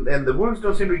dying, and the wounds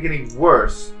don't seem to be getting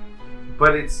worse,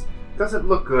 but it doesn't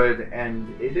look good, and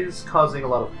it is causing a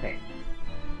lot of pain.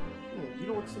 You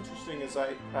know what's interesting is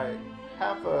I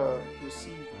have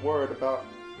received word about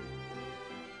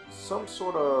some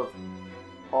sort of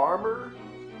armor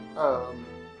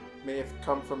may have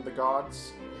come from the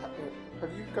gods.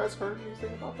 Have you guys heard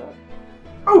anything about that?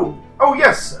 Oh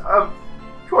yes, of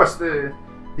course.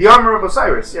 The armor of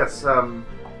Osiris, yes.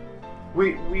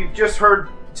 We've just heard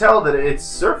tell that it's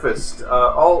surfaced.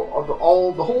 All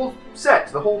the whole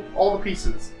set, all the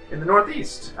pieces in the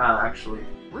northeast, actually.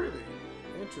 Really?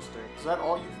 Interesting. Is that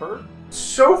all you've heard?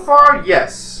 So far,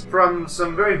 yes. From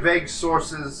some very vague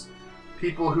sources,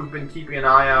 people who've been keeping an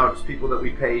eye out, people that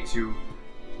we pay to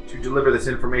deliver this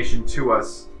information to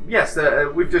us. Yes,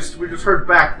 we've just heard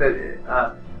back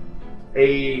that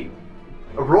a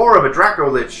roar of a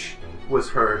Dracolich was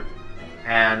heard,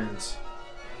 and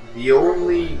the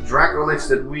only Dracolich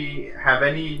that we have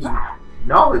any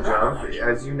knowledge of,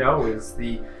 as you know, is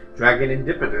the Dragon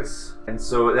Indipidus. And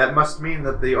so that must mean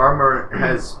that the armor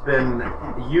has been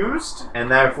used, and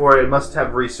therefore it must have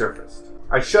resurfaced.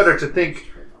 I shudder to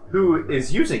think who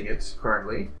is using it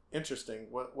currently. Interesting.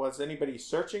 Was anybody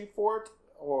searching for it,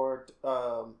 or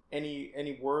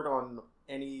any word on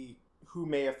who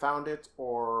may have found it,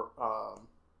 or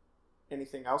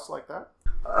anything else like that?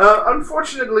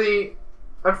 Unfortunately,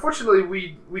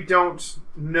 we don't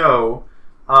know.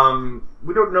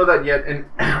 We don't know that yet. And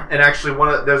actually,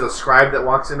 there's a scribe that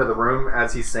walks into the room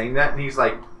as he's saying that, and he's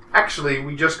like, "Actually,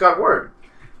 we just got word."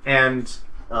 And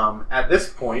at this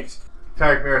point,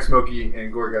 Tarek, Mira, Smokey,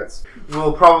 and Gorguts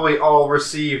will probably all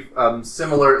receive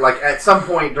similar, like at some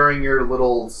point during your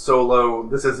little solo,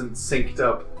 this isn't synced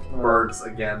up words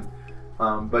again,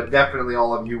 but definitely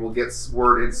all of you will get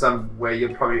word in some way.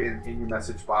 You'll probably in your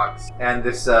message box. And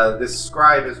this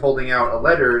scribe is holding out a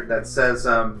letter that says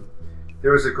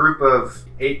there was a group of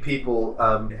 8 people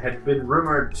had been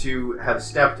rumored to have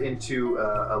stepped into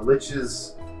a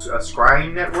lich's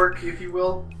scrying network, if you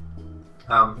will.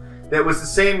 That was the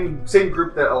same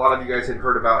group that a lot of you guys had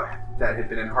heard about that had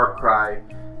been in Harpcry,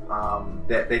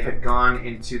 that they had gone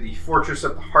into the Fortress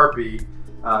of the Harpy,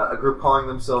 a group calling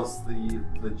themselves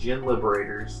the Jinn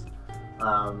Liberators,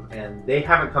 and they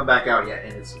haven't come back out yet,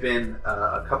 and it's been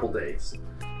a couple days.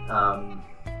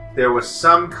 There was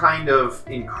some kind of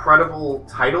incredible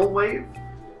tidal wave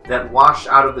that washed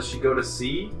out of the Shigota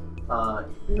Sea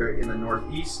here in the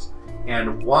northeast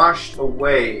and washed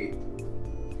away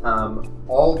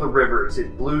all the rivers.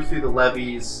 It blew through the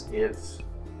levees. It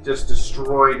just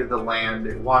destroyed the land.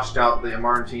 It washed out the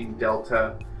Amarantine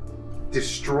Delta,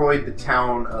 destroyed the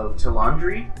town of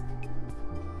Tilandri,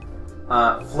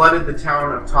 flooded the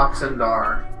town of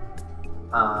Toxandar,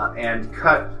 and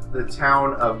cut the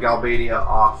town of Galbadia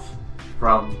off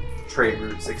from trade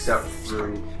routes except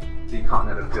through the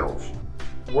continent of Dilge.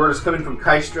 Word is coming from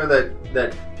Kystra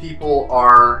that people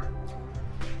are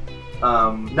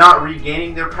not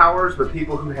regaining their powers, but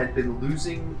people who had been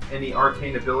losing any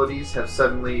arcane abilities have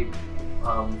suddenly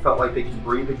felt like they can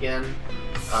breathe again.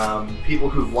 People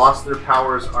who've lost their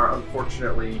powers are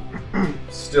unfortunately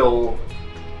still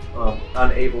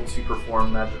unable to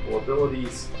perform magical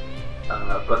abilities,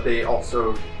 but they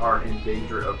also are in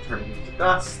danger of turning into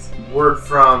dust. Word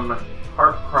from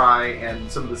Harpcry and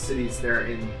some of the cities there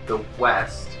in the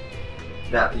west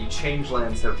that the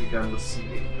changelands have begun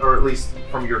receding, or at least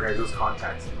from your guys'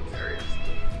 contacts in those areas.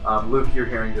 Luke, you're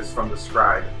hearing this from the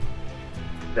scribe,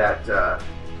 that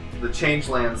the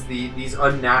changelands, these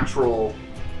unnatural,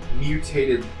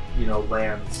 mutated,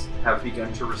 lands have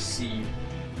begun to recede.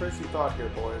 Crazy thought here,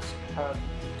 boys. Have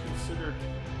you considered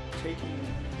taking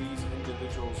these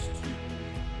individuals to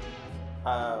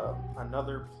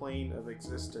another plane of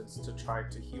existence to try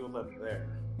to heal them there?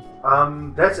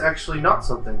 That's actually not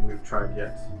something we've tried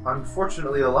yet.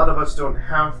 Unfortunately, a lot of us don't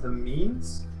have the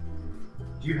means.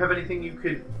 Do you have anything you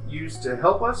could use to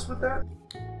help us with that?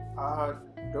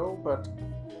 No, but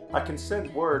I can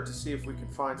send word to see if we can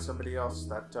find somebody else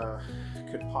that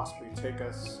could possibly take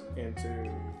us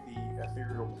into the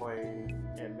ethereal plane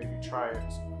and maybe try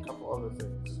a couple other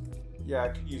things. Yeah, I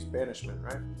could use banishment,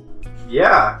 right?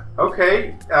 Yeah,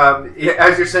 okay.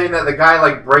 As you're saying that, the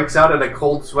guy breaks out in a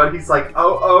cold sweat. He's like,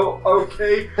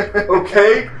 okay.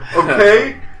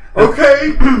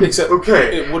 Except,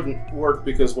 okay. It wouldn't work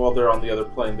because while they're on the other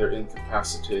plane, they're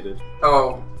incapacitated.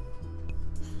 Oh.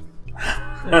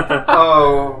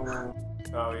 Oh,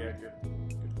 yeah, good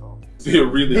call. It'd be a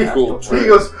really cool trick. He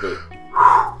goes,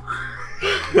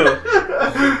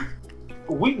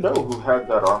 we know who had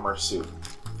that armor suit.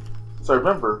 So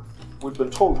remember, we've been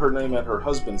told her name and her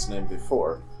husband's name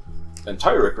before, and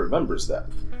Tyrek remembers that.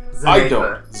 Zanatha. I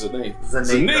don't.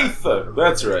 Zanatha.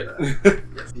 That's right.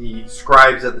 Yes, the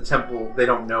scribes at the temple, they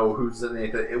don't know who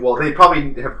Zanatha. Well, they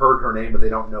probably have heard her name, but they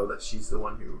don't know that she's the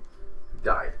one who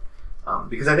died.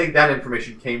 Because I think that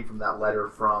information came from that letter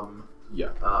from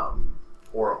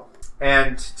Oral.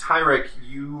 And Tyrek,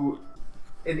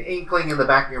 an inkling in the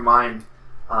back of your mind,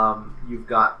 you've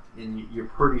got, and you're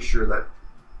pretty sure that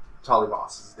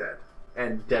Talibas is dead,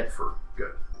 and dead for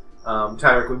Good.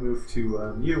 Tyrek, we move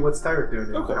to you. What's Tyrek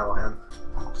doing in Callahan?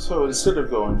 So instead of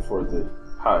going for the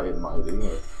high and mighty,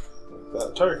 or like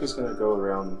that, Tyrek is going to go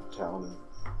around town and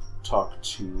talk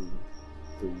to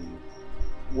the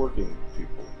working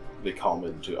people. They call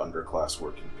them into underclass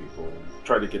working people and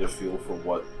try to get a feel for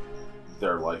what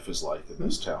their life is like in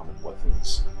this town and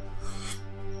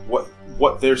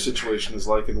what their situation is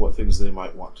like and what things they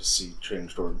might want to see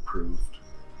changed or improved.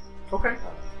 Okay.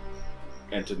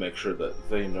 And to make sure that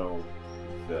they know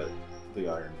that the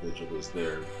Iron Vigil is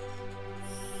there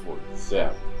for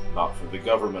them, not for the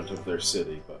government of their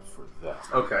city, but for them.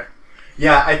 Okay.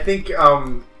 Yeah, I think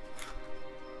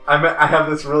I have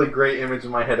this really great image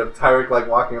in my head of Tyrek like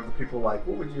walking up to people like,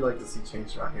 what would you like to see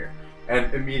changed around here?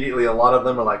 And immediately a lot of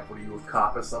them are like, what are you, a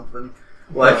cop or something?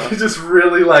 Like, just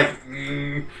really like,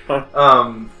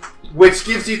 which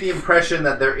gives you the impression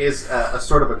that there is a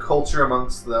sort of a culture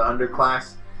amongst the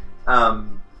underclass.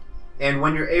 And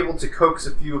when you're able to coax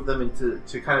a few of them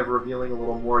into kind of revealing a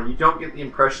little more, you don't get the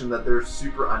impression that they're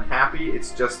super unhappy.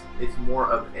 It's more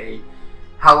of a...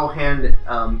 Hallowhand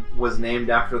was named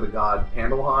after the god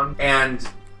Pandalhan, and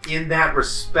in that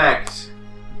respect,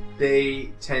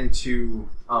 they tend to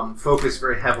focus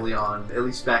very heavily on, at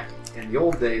least back in the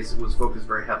old days, it was focused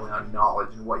very heavily on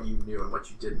knowledge and what you knew and what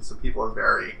you didn't. So people are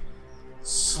very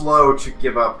slow to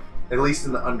give up, at least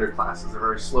in the underclasses, they're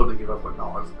very slow to give up what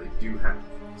knowledge. They do have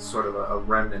sort of a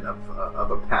remnant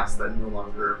of a past that no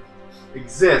longer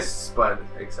exists, but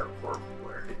except for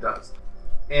where it does.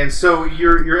 And so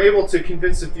you're able to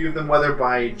convince a few of them, whether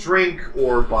by drink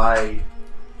or by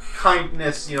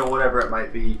kindness, whatever it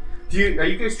might be. Are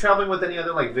you guys traveling with any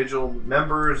other like Vigil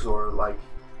members or like?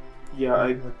 Yeah,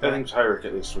 I think Tyrek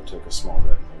at least would take a small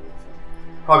retinue with him.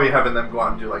 Probably having them go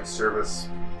out and do like service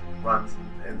runs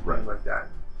and things like that.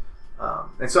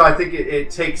 And so I think it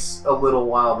takes a little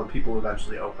while, but people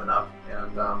eventually open up,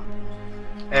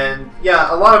 and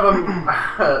yeah, a lot of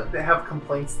them they have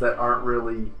complaints that aren't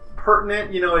really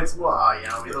pertinent. It's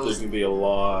there can be a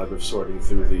lot of sorting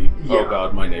through the oh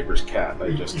god, my neighbor's cat.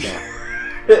 I just can't.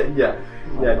 yeah,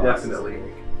 definitely.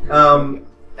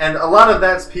 And a lot of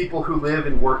that's people who live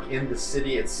and work in the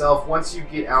city itself. Once you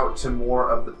get out to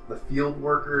more of the field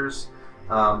workers,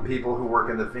 people who work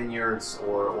in the vineyards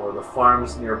or the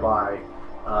farms nearby,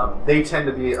 they tend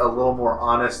to be a little more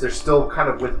honest. They're still kind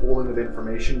of withholding of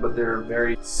information, but they're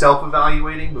very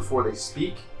self-evaluating before they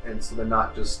speak, and so they're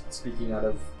not just speaking out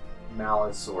of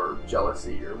malice or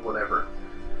jealousy or whatever.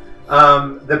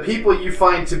 The people you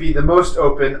find to be the most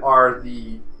open are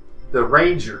the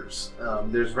rangers.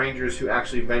 There's rangers who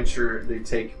actually they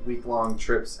take week-long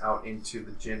trips out into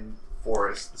the Jinn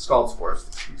Forest, the Scald's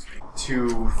Forest,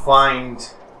 to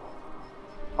find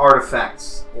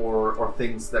artifacts or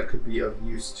things that could be of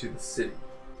use to the city.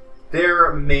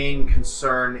 Their main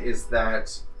concern is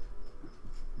that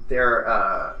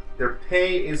their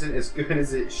pay isn't as good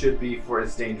as it should be for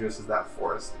as dangerous as that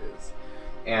forest is.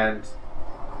 And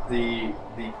the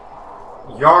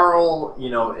Jarl,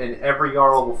 and every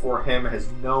Jarl before him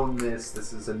has known this.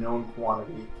 This is a known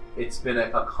quantity. It's been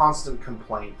a constant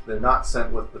complaint. They're not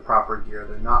sent with the proper gear.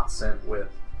 They're not sent with,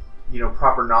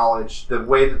 proper knowledge. The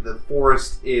way that the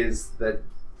forest is, that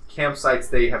campsites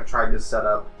they have tried to set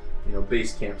up,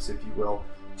 base camps, if you will,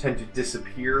 tend to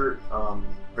disappear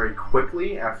very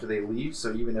quickly after they leave.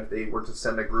 So even if they were to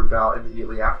send a group out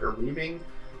immediately after leaving,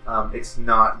 it's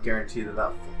not guaranteed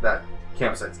that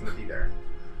campsite's going to be there.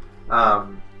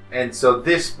 And so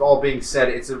this all being said,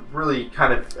 it's a really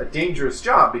kind of a dangerous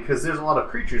job because there's a lot of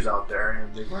creatures out there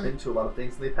and they run into a lot of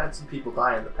things, and they've had some people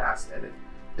die in the past, and it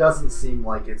doesn't seem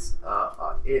like it's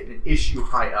an issue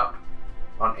high up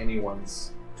on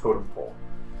anyone's totem pole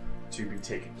to be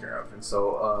taken care of. And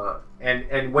so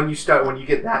and when you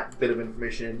get that bit of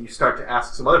information and you start to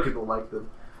ask some other people, like the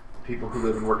people who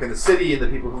live and work in the city and the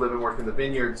people who live and work in the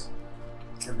vineyards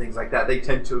and things like that, they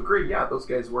tend to agree, yeah, those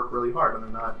guys work really hard and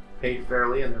they're not paid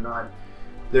fairly, and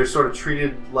they're sort of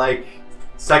treated like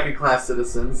second-class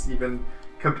citizens, even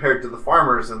compared to the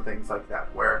farmers and things like that,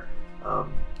 where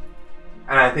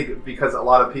and I think because a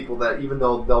lot of people that, even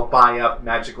though they'll buy up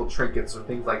magical trinkets or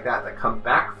things like that come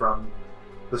back from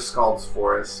the Scald's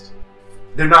Forest,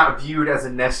 they're not viewed as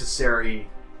a necessary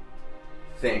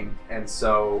thing, and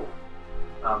so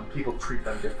people treat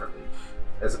them differently,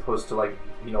 as opposed to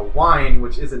wine,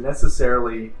 which isn't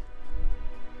necessarily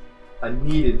a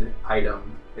needed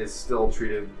item, is still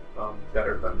treated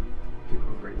better than people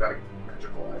who bring back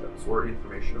magical items or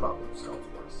information about the Scald's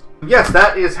Forest. Yes,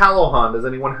 that is Hallowhan. Does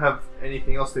anyone have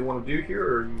anything else they want to do here,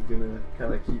 or are you going to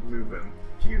kind of keep moving?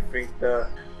 Do you think the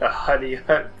Honey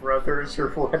Hut brothers or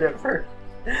whatever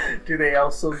Do they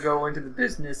also go into the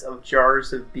business of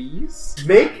jars of bees?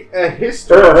 Make a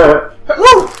history.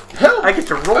 Woo! I get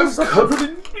to roll something. Covered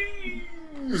in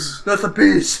bees. Not the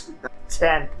bees.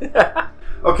 10.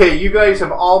 Okay, you guys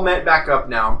have all met back up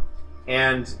now,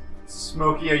 and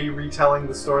Smokey, are you retelling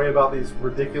the story about these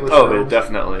ridiculous? Oh, gnomes?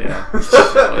 definitely, yeah.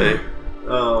 Definitely.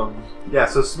 Yeah.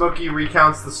 So Smokey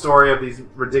recounts the story of these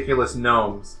ridiculous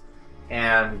gnomes,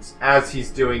 and as he's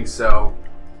doing so,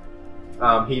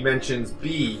 he mentions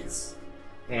bees,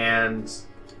 and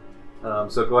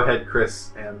so go ahead,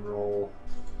 Chris, and roll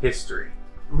history.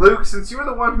 Luke, since you were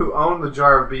the one who owned the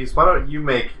jar of bees, why don't you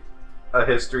make a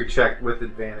history check with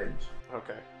advantage?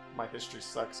 Okay, my history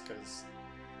sucks because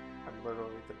I'm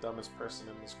literally the dumbest person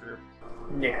in this group.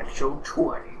 Natural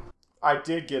 20. I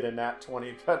did get a nat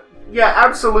 20, but... Yeah,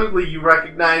 absolutely. You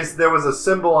recognize there was a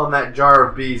symbol on that jar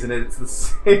of bees, and it's the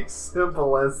same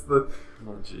symbol as the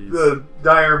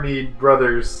Diarmead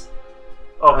brothers.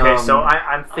 Okay, so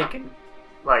I'm thinking,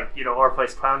 like, our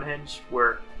place Clownhenge,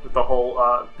 where with the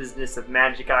whole business of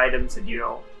magic items and,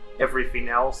 everything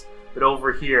else. But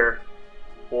over here,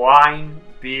 wine,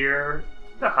 beer,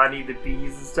 the honey, the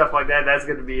bees, and stuff like that, that's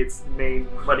going to be its main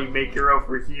money maker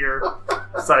over here.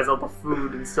 Besides all the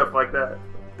food and stuff like that.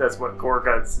 That's what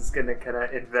Gorguts is going to kind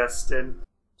of invest in.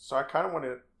 So I kind of want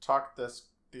to talk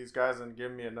these guys and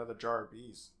give me another jar of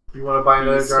bees. You want to buy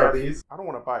another jar of bees? I don't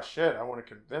want to buy shit. I want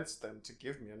to convince them to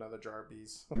give me another jar of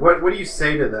bees. What do you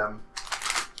say to them?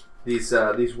 These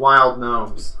wild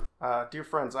gnomes. Dear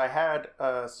friends, I had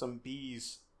some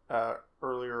bees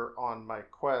earlier on my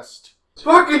quest.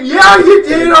 Fucking yeah, you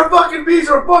did! Our fucking bees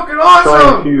are fucking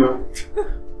awesome!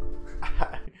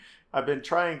 I've been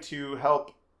trying to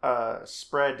help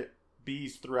spread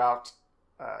bees throughout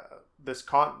this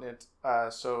continent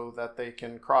so that they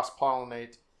can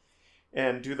cross-pollinate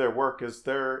and do their work. Is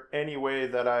there any way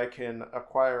that I can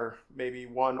acquire maybe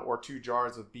 1 or 2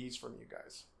 jars of bees from you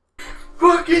guys?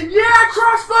 Fucking yeah,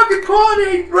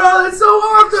 cross-fucking-pollinate, bro! That's so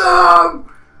awesome!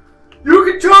 You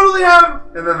can totally have...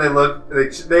 And then they look,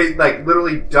 they like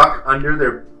literally duck under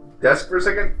their desk for a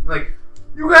second. Like,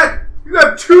 you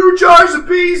have 2 jars of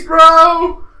bees,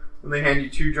 bro! And they hand you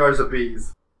 2 jars of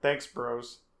bees. Thanks,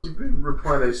 bros. You've been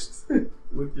replenished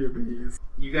with your bees.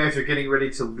 You guys are getting ready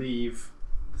to leave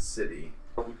the city.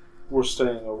 We're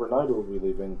staying overnight, or are we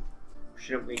leaving?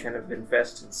 Shouldn't we kind of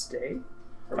invest and stay?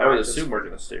 I would assume we're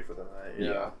going to stay for the night.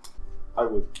 Yeah.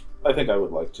 I think I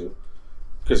would like to.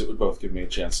 Because it would both give me a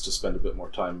chance to spend a bit more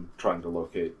time trying to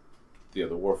locate the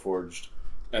other Warforged,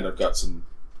 and I've got some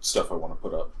stuff I want to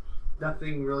put up.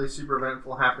 Nothing really super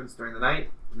eventful happens during the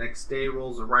night. The next day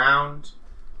rolls around.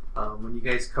 When you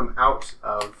guys come out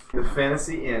of the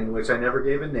Fantasy Inn, which I never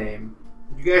gave a name,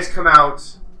 you guys come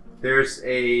out, there's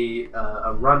a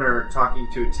runner talking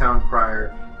to a town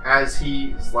crier as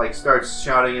he starts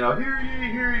shouting,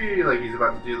 hear ye, like he's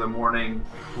about to do the morning,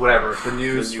 whatever, the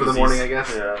news for the morning, I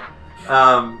guess. Yeah.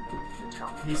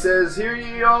 He says, hear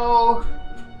ye all,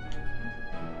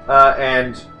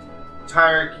 and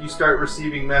Tyrek, you start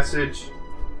receiving message.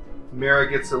 Mira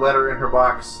gets a letter in her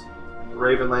box.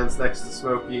 Raven lands next to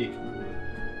Smokey.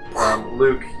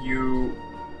 Luke, you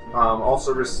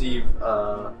also receive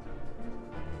an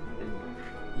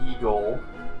eagle,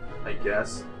 I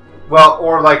guess. Well,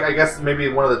 or I guess maybe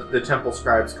one of the temple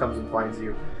scribes comes and finds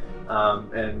you.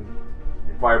 And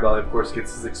Firebelly, of course,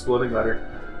 gets his exploding letter.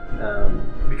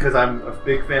 Because I'm a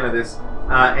big fan of this.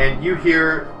 And you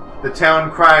hear the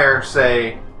town crier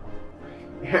say,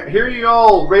 hear ye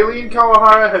all, Raylene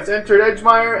Kawahara has entered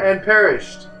Edgemire and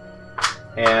perished.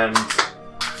 And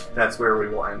that's where we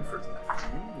will end for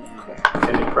tonight.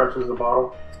 And he crunches a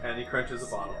bottle. And he crunches a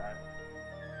bottle.